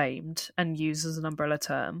reclaimed and use as an umbrella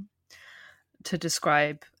term to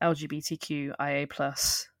describe LGBTQIA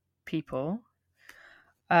plus people.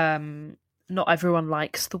 Not everyone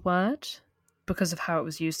likes the word because of how it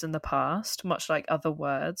was used in the past, much like other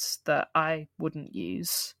words that I wouldn't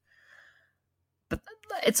use. But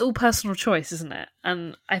it's all personal choice, isn't it?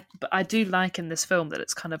 And I do like in this film that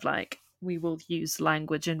it's kind of like, we will use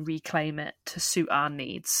language and reclaim it to suit our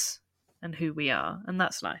needs and who we are. And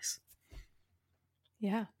that's nice.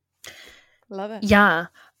 Yeah. Love it. Yeah.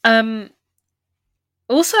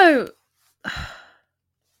 Also,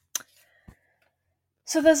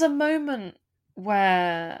 so there's a moment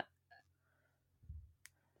where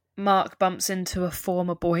Mark bumps into a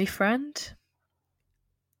former boyfriend.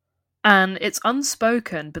 And it's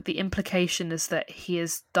unspoken, but the implication is that he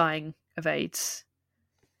is dying of AIDS.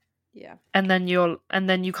 Yeah. And then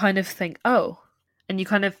you kind of think, oh, and he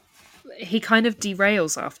kind of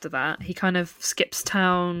derails after that. He kind of skips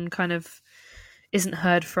town, kind of isn't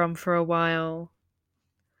heard from for a while.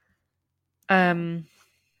 And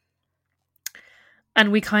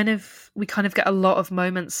we kind of get a lot of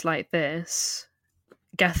moments like this.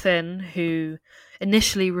 Gethin, who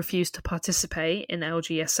initially refused to participate in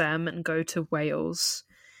LGSM and go to Wales,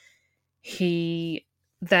 he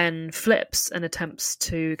then flips and attempts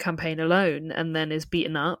to campaign alone and then is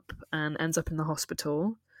beaten up and ends up in the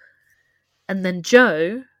hospital. And then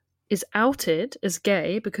Joe is outed as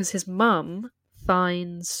gay because his mum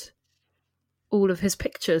finds all of his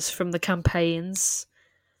pictures from the campaigns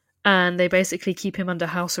and they basically keep him under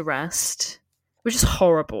house arrest, which is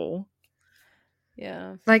horrible.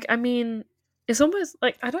 Yeah. Like, I mean, it's almost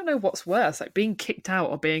like, I don't know what's worse, like being kicked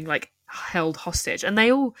out or being like held hostage. And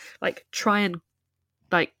they all like try and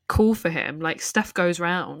like call for him. Like Steph goes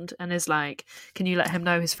round and is like, can you let him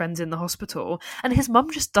know his friend's in the hospital? And his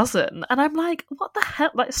mum just doesn't. And I'm like, what the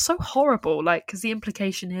hell? Like, it's so horrible. Like, because the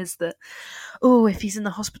implication is that, oh, if he's in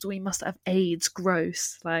the hospital, he must have AIDS.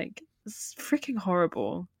 Gross. Like, it's freaking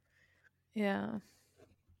horrible. Yeah.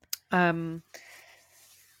 And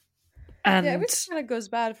everything kind of goes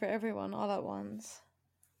bad for everyone all at once.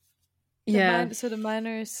 So the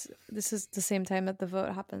minors, this is the same time that the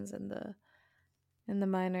vote happens, and the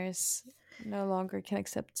minors no longer can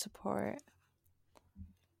accept support.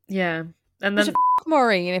 Yeah. And then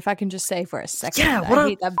Maureen, if I can just say for a second. Yeah, I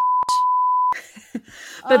hate that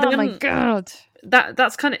But oh my god.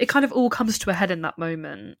 That's kind of, it kind of all comes to a head in that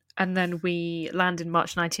moment. And then we land in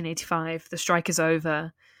March 1985. The strike is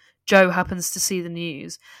over. Joe happens to see the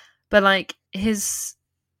news. But like his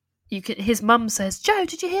mum says, Joe,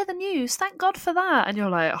 did you hear the news? Thank God for that. And you're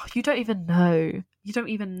like, oh, you don't even know. You don't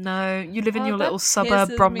even know. You live in your little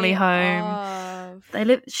suburb Bromley home.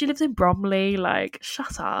 She lives in Bromley. Like,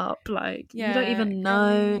 shut up. Like, you don't even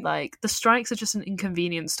know. Like, the strikes are just an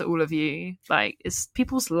inconvenience to all of you. Like, it's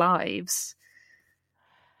people's lives.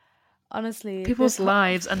 Honestly, people's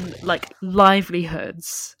lives and like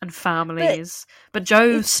livelihoods and families. But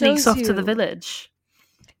Joe sneaks off to the village.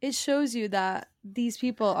 It shows you that these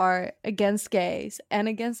people are against gays and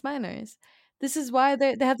against minors. This is why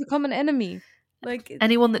they have the common enemy. Like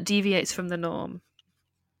anyone that deviates from the norm.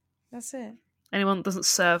 That's it. Anyone that doesn't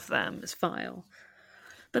serve them is vile.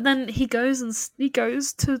 But then he goes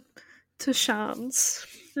to Shan's,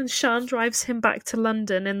 and Shan drives him back to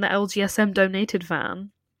London in the LGSM donated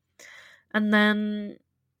van. And then,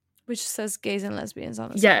 which says gays and lesbians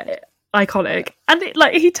on it. Yeah, iconic. And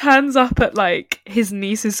he turns up at like his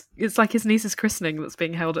niece's. It's like his niece's christening that's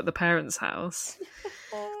being held at the parents' house.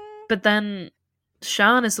 But then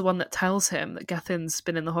Sian is the one that tells him that Gethin's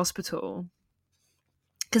been in the hospital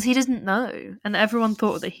because he didn't know, and everyone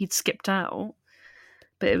thought that he'd skipped out,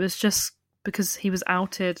 but it was just because he was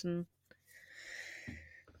outed.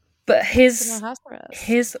 But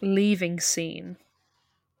his leaving scene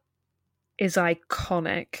is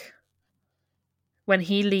iconic. When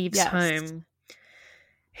he leaves home,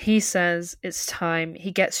 he says it's time.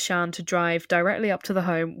 He gets Sian to drive directly up to the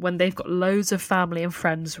home when they've got loads of family and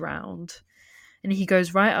friends round. And he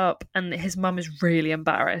goes right up, and his mum is really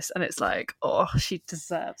embarrassed. And it's like, oh, she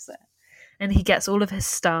deserves it. And he gets all of his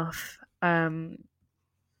stuff. And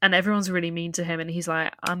everyone's really mean to him. And he's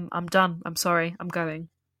like, I'm done. I'm sorry. I'm going.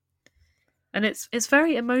 And it's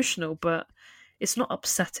very emotional, but it's not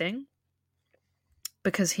upsetting.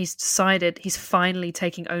 Because he's decided he's finally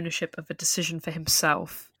taking ownership of a decision for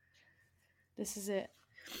himself. This is it.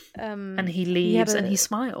 And he leaves and he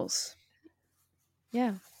smiles.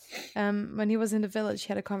 Yeah. When he was in the village, he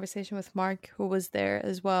had a conversation with Mark, who was there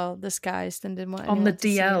as well, disguised and didn't want on the anyone to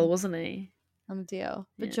see DL, him. wasn't he? On the DL.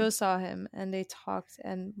 But Yeah. Joe saw him and they talked,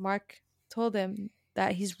 and Mark told him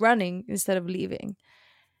that he's running instead of leaving.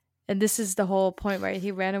 And this is the whole point, right?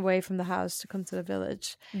 He ran away from the house to come to the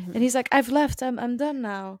village. Mhm. And he's like, I've left, I'm done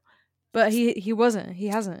now. But he wasn't. He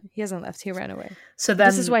hasn't left. He ran away. So then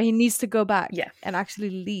this is why he needs to go back Yeah. and actually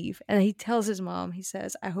leave. And he tells his mom, he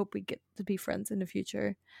says, I hope we get to be friends in the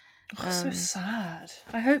future. Oh, so sad.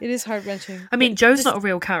 I hope it is heart-wrenching. I mean, But Joe's this- not a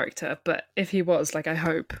real character, but if he was, like, I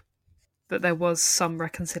hope that there was some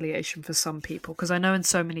reconciliation for some people, because I know in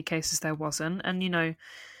so many cases there wasn't. And, you know,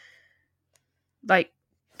 like,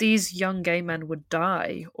 these young gay men would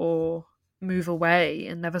die or move away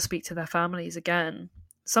and never speak to their families again.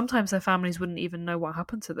 Sometimes their families wouldn't even know what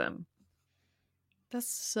happened to them. That's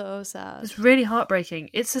so sad. It's really heartbreaking.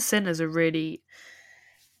 It's a Sin is a really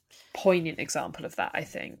poignant example of that, I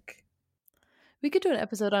think. We could do an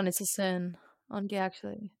episode on It's a Sin on Gay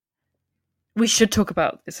Actually. We should talk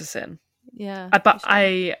about It's a Sin. Yeah. But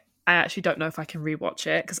I actually don't know if I can rewatch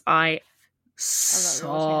it because I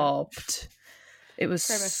sobbed. It was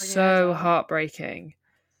Cried my freaking eyes so out. heartbreaking.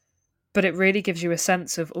 But it really gives you a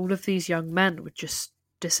sense of all of these young men would just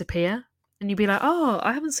disappear. And you'd be like, oh,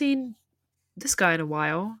 I haven't seen this guy in a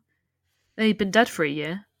while. And he'd been dead for a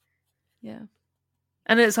year. Yeah.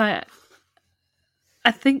 And it's like,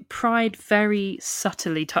 I think Pride very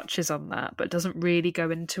subtly touches on that, but doesn't really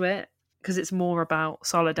go into it because it's more about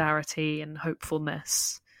solidarity and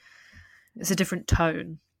hopefulness. It's a different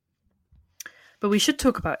tone. But we should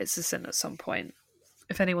talk about It's a Sin at some point.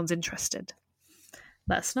 If anyone's interested,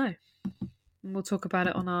 let us know. And we'll talk about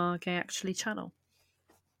it on our Gay Actually channel.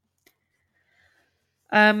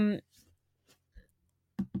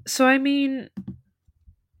 So I mean,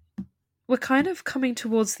 we're kind of coming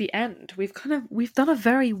towards the end. We've done a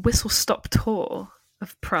very whistle-stop tour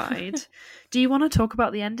of Pride. Do you want to talk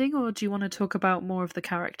about the ending, or do you want to talk about more of the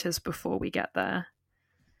characters before we get there?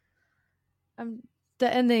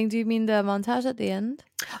 The ending, do you mean the montage at the end?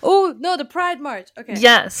 Oh, no, the Pride March. Okay.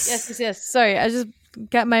 Yes. Yes. Sorry, I just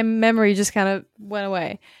got my memory just kind of went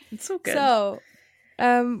away. It's all good. So,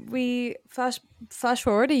 we flash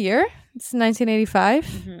forward a year. It's 1985.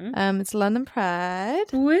 Mm-hmm. It's London Pride.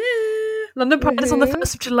 Woo! London Pride is on the Woohoo.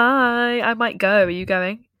 1st of July. I might go. Are you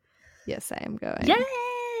going? Yes, I am going.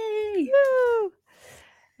 Yay! Woo!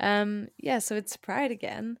 Yeah, so it's Pride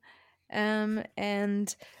again.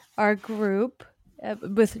 And our group,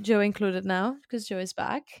 with Joe included now, because Joe is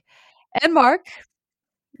back, and Mark.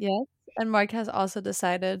 Yes, and Mark has also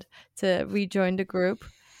decided to rejoin the group.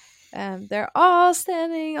 They're all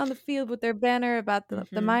standing on the field with their banner about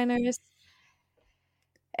the miners.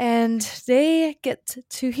 And they get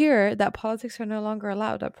to hear that politics are no longer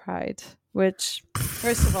allowed at Pride, which,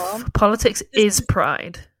 first of all, Politics is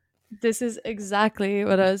Pride. this is exactly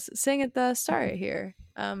what I was saying at the start here.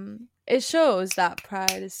 It shows that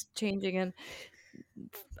Pride is changing and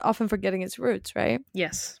often forgetting its roots, right?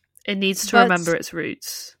 Yes. It needs to But- remember its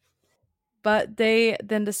roots. But they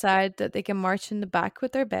then decide that they can march in the back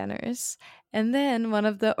with their banners. And then one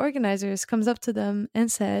of the organizers comes up to them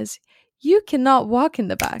and says, "You cannot walk in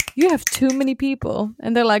the back. You have too many people."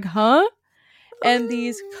 And they're like, huh? And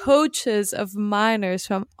these coaches of miners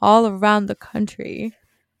from all around the country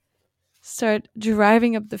start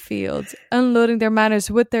driving up the fields, unloading their miners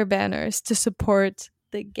with their banners to support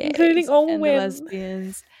the gays Including all and the women.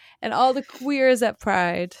 lesbians and all the queers at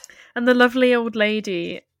Pride. And the lovely old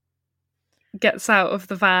lady gets out of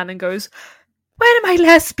the van and goes, where are my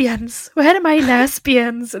lesbians? Where are my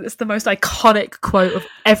lesbians? And it's the most iconic quote of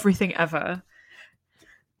everything ever.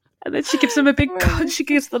 And then she gives them a big she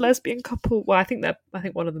gives the lesbian couple, well, I think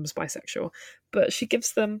one of them is bisexual, but she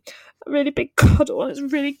gives them a really big cuddle, and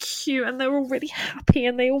it's really cute, and they're all really happy,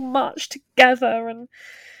 and they all march together, and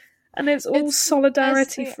it's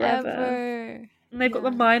solidarity forever. Ever. And they've got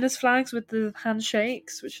the miners' flags with the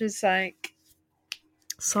handshakes, which is like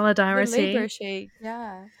solidarity. The labor shake,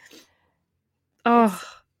 yeah. Oh,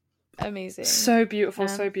 it's amazing. So beautiful,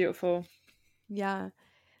 so beautiful. Yeah.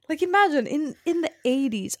 Like, imagine in the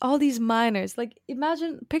 80s, all these miners, like,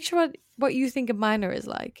 picture what you think a miner is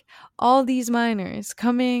like. All these miners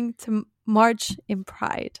coming to march in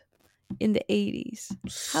Pride in the 80s.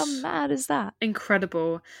 How mad is that?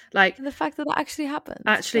 Incredible. Like, and the fact that actually happened.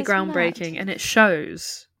 Actually groundbreaking. Mad. And it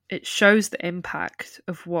shows the impact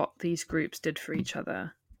of what these groups did for each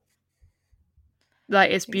other.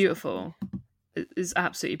 Like, it's beautiful. It is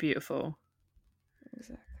absolutely beautiful.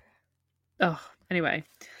 Exactly. Oh, anyway.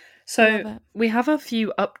 So we have a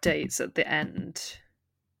few updates at the end.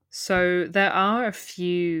 So there are a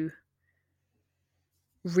few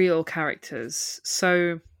real characters.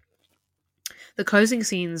 So the closing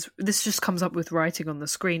scenes, this just comes up with writing on the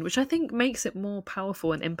screen, which I think makes it more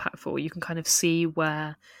powerful and impactful. You can kind of see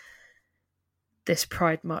where this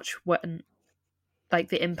Pride March went, like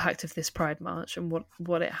the impact of this Pride March and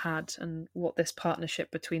what it had and what this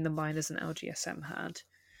partnership between the miners and LGSM had.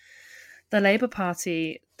 The Labour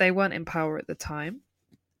Party, they weren't in power at the time,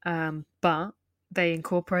 but they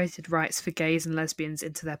incorporated rights for gays and lesbians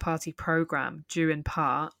into their party programme, due in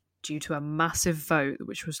part due to a massive vote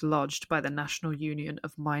which was lodged by the National Union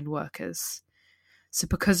of Mine Workers. So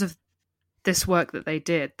because of this work that they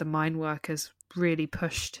did, the mine workers really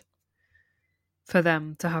pushed for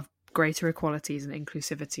them to have greater equalities and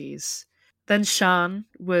inclusivities. Then Sian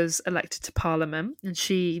was elected to Parliament, and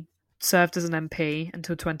she served as an MP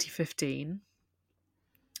until 2015.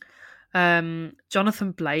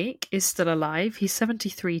 Jonathan Blake is still alive. He's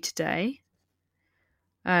 73 today,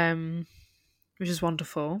 which is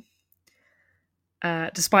wonderful.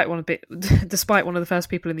 Despite one of the first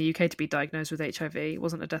people in the UK to be diagnosed with HIV, it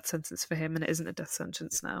wasn't a death sentence for him, and it isn't a death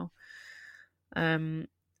sentence now.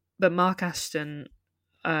 But Mark Ashton,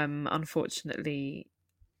 unfortunately,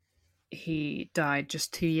 he died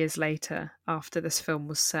just 2 years later after this film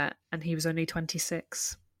was set, and he was only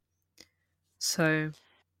 26. So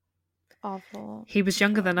awful. He was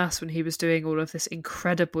younger than us when he was doing all of this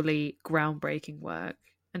incredibly groundbreaking work,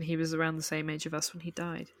 and he was around the same age of us when he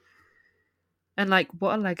died. And like,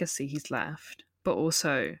 what a legacy he's left, but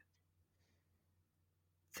also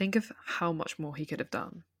think of how much more he could have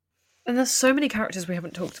done. And there's so many characters we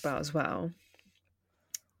haven't talked about as well.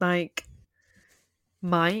 Like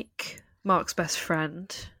Mike, Mark's best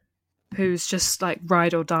friend, who's just like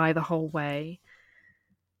ride or die the whole way.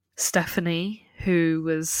 Stephanie, who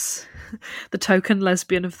was the token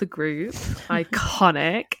lesbian of the group.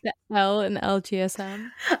 Iconic. The L in LGSM.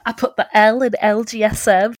 I put the L in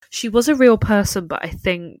LGSM. She was a real person, but I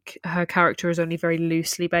think her character is only very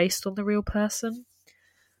loosely based on the real person.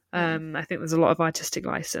 I think there's a lot of artistic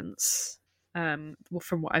license,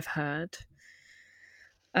 from what I've heard.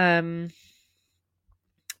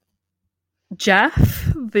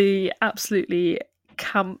 Jeff, the absolutely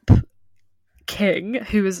camp king,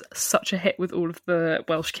 who was such a hit with all of the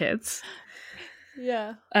Welsh kids.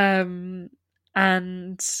 Yeah. And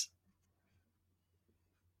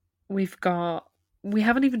we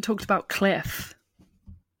haven't even talked about Cliff,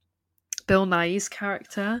 Bill Nye's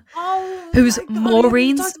character, who's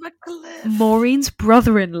Maureen's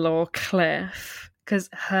brother-in-law, Cliff, because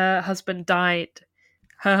her husband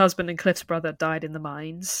and Cliff's brother died in the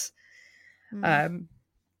mines.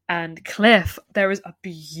 And Cliff, there is a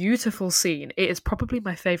beautiful scene. It is probably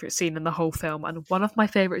my favourite scene in the whole film, and one of my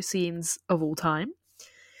favourite scenes of all time.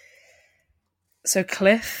 So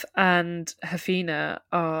Cliff and Hefina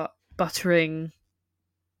are buttering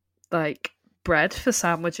like bread for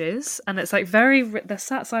sandwiches, and it's like they're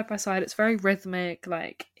sat side by side. It's very rhythmic.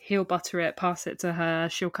 Like, he'll butter it, pass it to her,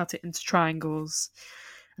 she'll cut it into triangles,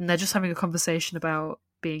 and they're just having a conversation about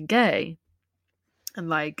being gay. And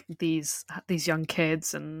like these young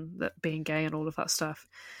kids and being gay and all of that stuff.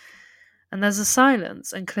 And there's a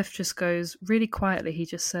silence, and Cliff just goes really quietly. He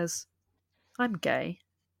just says, "I'm gay."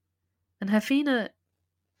 And Hefina,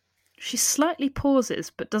 she slightly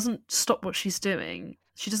pauses, but doesn't stop what she's doing.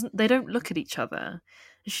 They don't look at each other.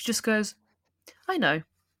 And she just goes, "I know.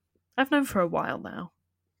 I've known for a while now,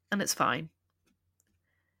 and it's fine."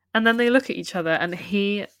 And then they look at each other, and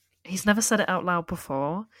he's never said it out loud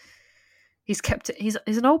before. He's kept it. He's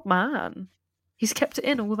an old man. He's kept it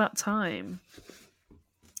in all that time.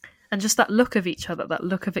 And just that look of each other, that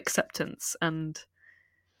look of acceptance and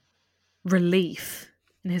relief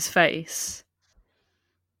in his face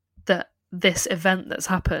that this event that's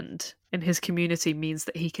happened in his community means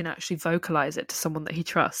that he can actually vocalize it to someone that he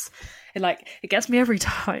trusts. It gets me every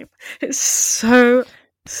time. It's so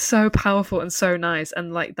powerful and so nice.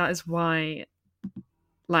 And like, that is why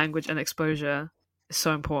language and exposure is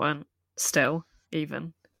so important still,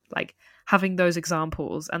 even. Like, having those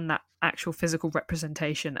examples and that actual physical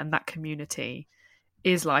representation and that community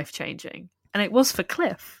is life-changing. And it was for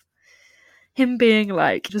Cliff. Him being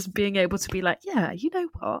like, just being able to be like, yeah, you know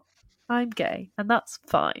what? I'm gay, and that's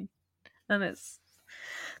fine. And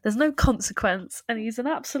there's no consequence, and he's an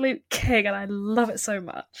absolute king, and I love it so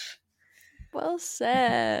much. Well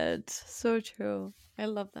said. So true. I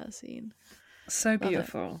love that scene. So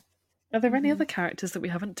beautiful. Are there any other characters that we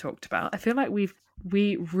haven't talked about? I feel like we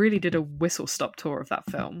really did a whistle-stop tour of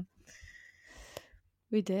that film.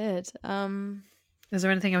 We did. Is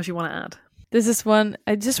there anything else you want to add? This is one,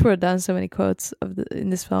 I just wrote down so many quotes in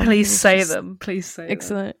this film. Please say them. Please say them.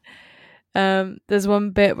 Excellent. There's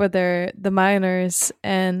one bit where they're the miners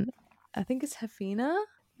and I think it's Hefina.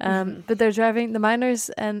 But they're driving the miners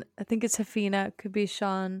and I think it's Hefina, could be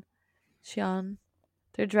Sean.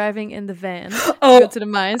 They're driving in the van to go to the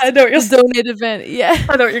mines. I know what you're donated van. Yeah.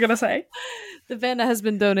 I know what you're gonna say. The van that has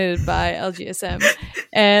been donated by LGSM.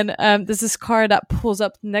 And there's this car that pulls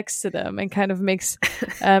up next to them and kind of makes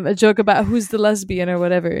a joke about who's the lesbian or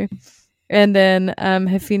whatever. And then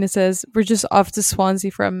Hefina says, we're just off to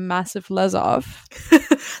Swansea for a massive les-off.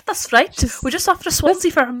 That's right. We're just off to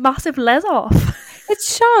Swansea for a massive les-off.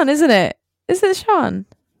 It's Sean, isn't it? Is it Sean?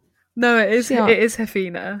 No, it is Sean. It is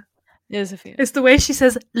Hefina. It is Hefina. It's the way she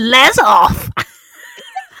says, les-off!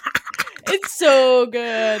 It's so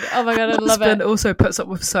good. Oh my god, I love it. Husband also puts up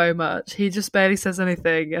with so much. He just barely says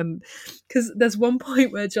anything, and because there's one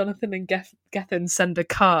point where Jonathan and Gethin send a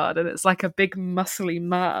card, and it's like a big muscly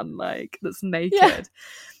man, like that's naked,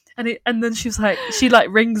 and then she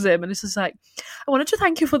rings him, and it's just like, I wanted to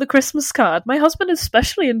thank you for the Christmas card. My husband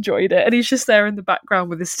especially enjoyed it, and he's just there in the background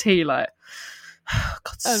with his tea, like, oh,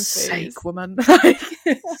 God's sake, woman! Like,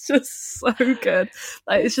 it's just so good.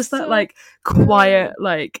 Like, it's just that like quiet,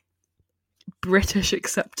 like, British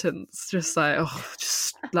acceptance, just like,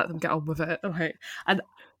 just let them get on with it. Okay. And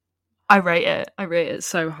I rate it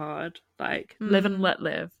so hard. Like, live and let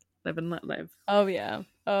live. Oh yeah.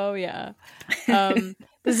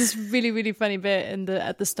 There's this really, really funny bit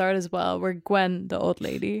at the start as well, where Gwen, the old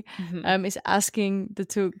lady, is asking the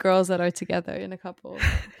two girls that are together in a couple,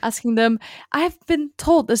 asking them, I've been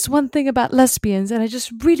told this one thing about lesbians, and I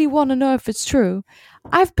just really want to know if it's true.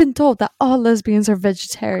 I've been told that all lesbians are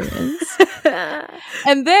vegetarians.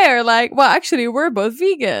 And they're like, well, actually, we're both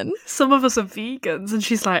vegan. Some of us are vegans. And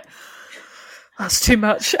she's like, that's too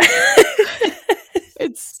much.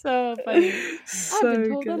 It's so funny. I've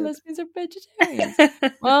been told that lesbians are vegetarians.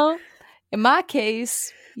 Well, in my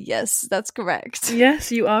case, yes, that's correct.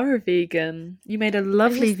 Yes, you are a vegan. You made a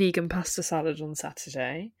lovely vegan pasta salad on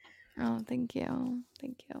Saturday. Oh, thank you.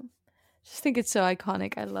 Just think it's so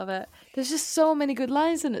iconic. I love it. There's just so many good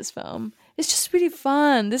lines in this film. It's just really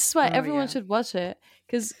fun. This is why everyone should watch it.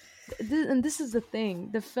 Because, and this is the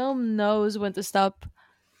thing, the film knows when to stop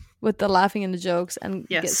with the laughing and the jokes and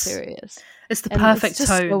get serious. It's the perfect tone.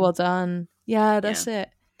 It's so well done. Yeah, that's it.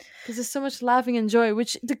 Because there's so much laughing and joy,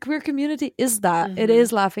 which the queer community is that. It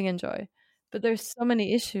is laughing and joy. But there's so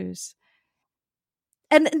many issues.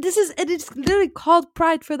 And it is literally called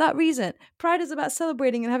Pride for that reason. Pride is about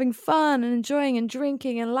celebrating and having fun and enjoying and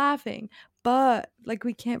drinking and laughing. But like,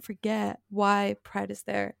 we can't forget why Pride is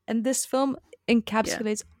there. And this film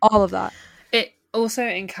encapsulates all of that. It also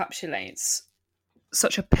encapsulates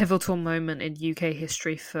such a pivotal moment in UK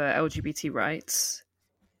history for LGBT rights.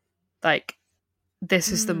 Like, this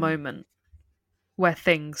is the moment where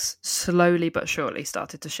things slowly but surely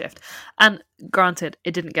started to shift. And granted,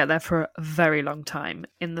 it didn't get there for a very long time.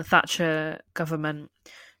 In the Thatcher government,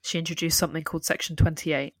 she introduced something called Section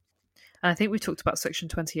 28. And I think we talked about Section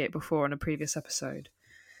 28 before on a previous episode.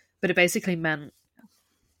 But it basically meant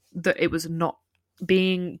that it was not,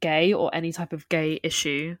 being gay or any type of gay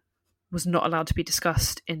issue was not allowed to be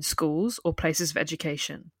discussed in schools or places of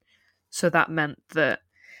education. So that meant that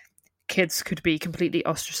kids could be completely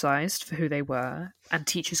ostracized for who they were, and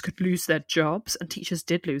teachers could lose their jobs, and teachers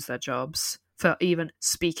did lose their jobs for even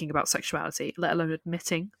speaking about sexuality, let alone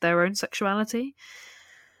admitting their own sexuality.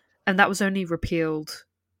 And that was only repealed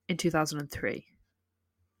in 2003.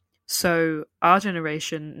 So our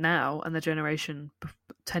generation now, and the generation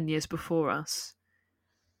 10 years before us,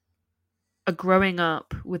 are growing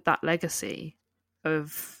up with that legacy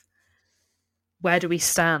of where do we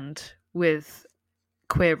stand with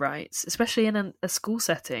queer rights, especially in a school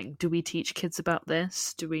setting. Do we teach kids about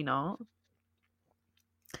this? Do we not?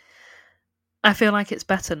 I feel like it's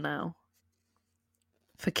better now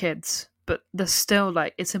for kids, but there's still,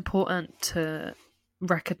 like, it's important to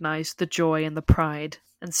recognize the joy and the pride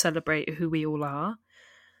and celebrate who we all are.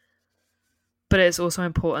 But it's also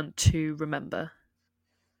important to remember.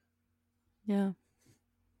 Yeah.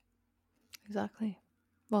 Exactly.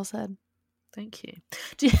 Well said. Thank you.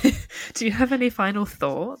 Do you have any final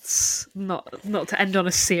thoughts? Not to end on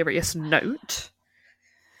a serious note.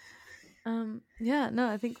 Yeah, no,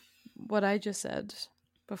 I think what I just said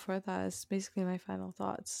before that is basically my final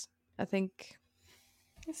thoughts. I think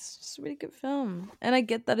it's just a really good film. And I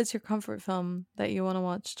get that it's your comfort film that you want to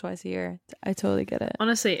watch twice a year. I totally get it.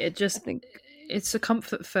 Honestly, it's a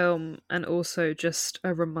comfort film and also just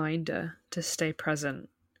a reminder to stay present.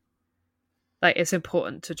 Like, it's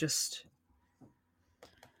important to just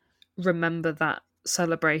remember that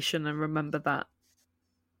celebration and remember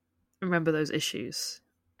those issues.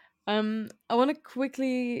 I want to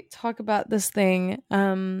quickly talk about this thing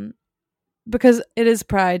because it is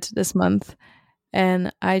Pride this month,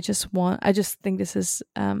 and I just think this is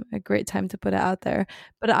a great time to put it out there.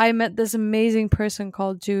 But I met this amazing person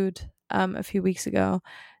called Jude a few weeks ago,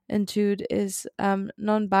 and Jude is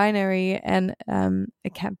non-binary and a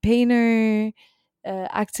campaigner,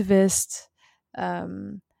 activist,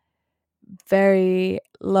 very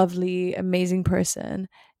lovely, amazing person.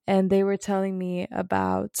 And they were telling me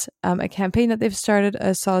about a campaign that they've started,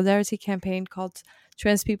 a solidarity campaign called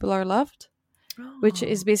Trans People Are Loved, which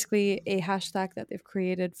is basically a hashtag that they've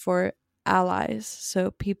created for allies. So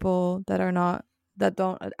people that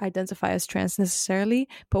don't identify as trans necessarily,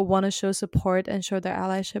 but want to show support and show their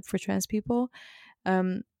allyship for trans people.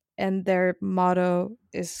 And their motto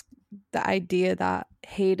is the idea that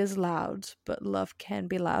hate is loud, but love can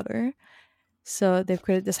be louder. So they've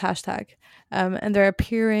created this hashtag, and they're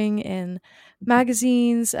appearing in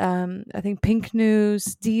magazines. I think Pink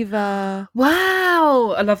News, Diva.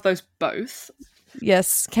 Wow, I love those both.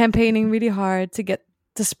 Yes, campaigning really hard to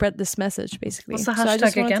spread this message. Basically, what's the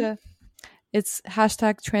hashtag again? It's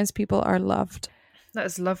hashtag Trans People Are Loved. That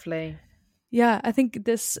is lovely. Yeah, I think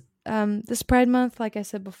this Pride Month, like I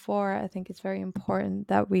said before, I think it's very important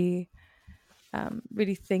that we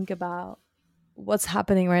really think about what's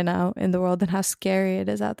happening right now in the world and how scary it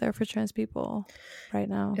is out there for trans people right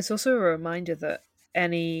now. It's also a reminder that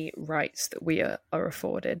any rights that we are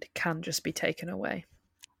afforded can just be taken away.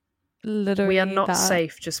 Literally, we are not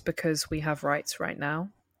safe just because we have rights right now.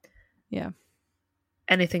 Yeah.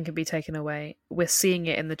 Anything can be taken away. We're seeing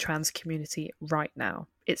it in the trans community right now.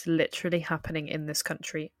 It's literally happening in this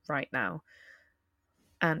country right now.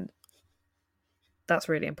 And that's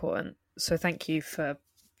really important. So thank you for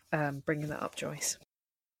bringing that up, Joyce.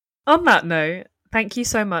 On that note, thank you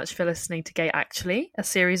so much for listening to Gay Actually, a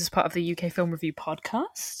series as part of the UK Film Review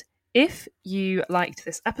podcast. If you liked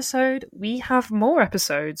this episode, we have more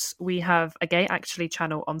episodes. We have a Gay Actually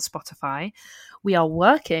channel on Spotify. We are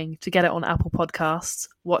working to get it on Apple Podcasts.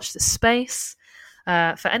 Watch this space.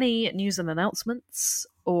 For any news and announcements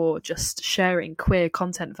or just sharing queer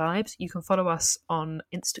content vibes, you can follow us on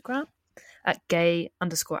Instagram at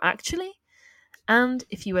gay_actually. And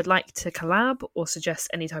if you would like to collab or suggest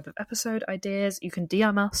any type of episode ideas, you can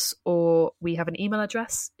DM us, or we have an email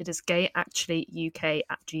address. It is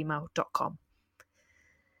gayactuallyuk@gmail.com.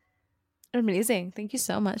 Amazing. Thank you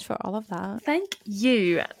so much for all of that. Thank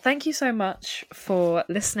you. Thank you so much for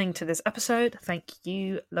listening to this episode. Thank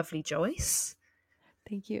you, lovely Joyce.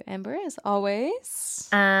 Thank you, Amber, as always.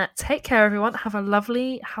 Take care, everyone. Have a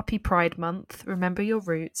lovely, happy Pride Month. Remember your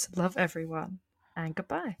roots. Love everyone. And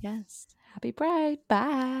goodbye. Yes. Happy Pride.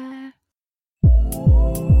 Bye.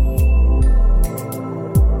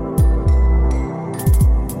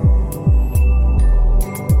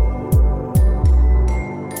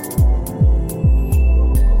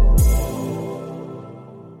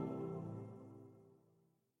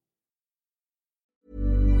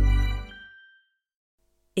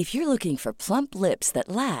 If you're looking for plump lips that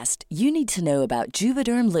last, you need to know about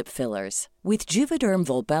Juvederm lip fillers. With Juvederm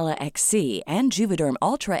Volbella XC and Juvederm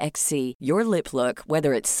Ultra XC, your lip look,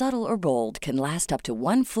 whether it's subtle or bold, can last up to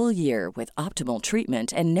 1 full year with optimal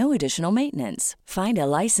treatment and no additional maintenance. Find a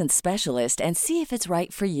licensed specialist and see if it's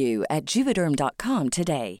right for you at Juvederm.com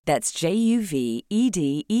today. That's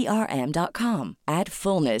JUVEDERM.com. Add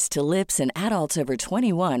fullness to lips in adults over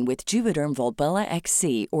 21 with Juvederm Volbella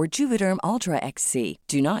XC or Juvederm Ultra XC.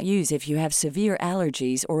 Do not use if you have severe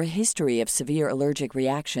allergies or a history of severe allergic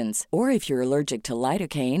reactions, or if you're allergic to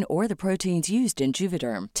lidocaine or the proteins used in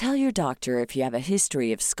Juvederm. Tell your doctor if you have a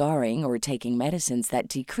history of scarring or taking medicines that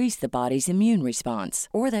decrease the body's immune response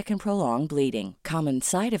or that can prolong bleeding. Common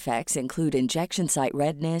side effects include injection site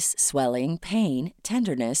redness, swelling, pain,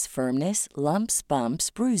 tenderness, firmness, lumps, bumps,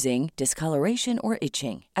 bruising, discoloration, or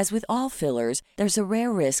itching. As with all fillers, there's a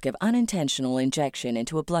rare risk of unintentional injection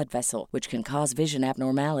into a blood vessel, which can cause vision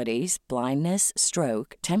abnormalities, blindness,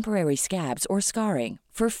 stroke, temporary scabs, or scarring.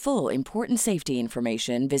 For full, important safety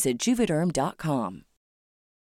information, visit Juvederm.com.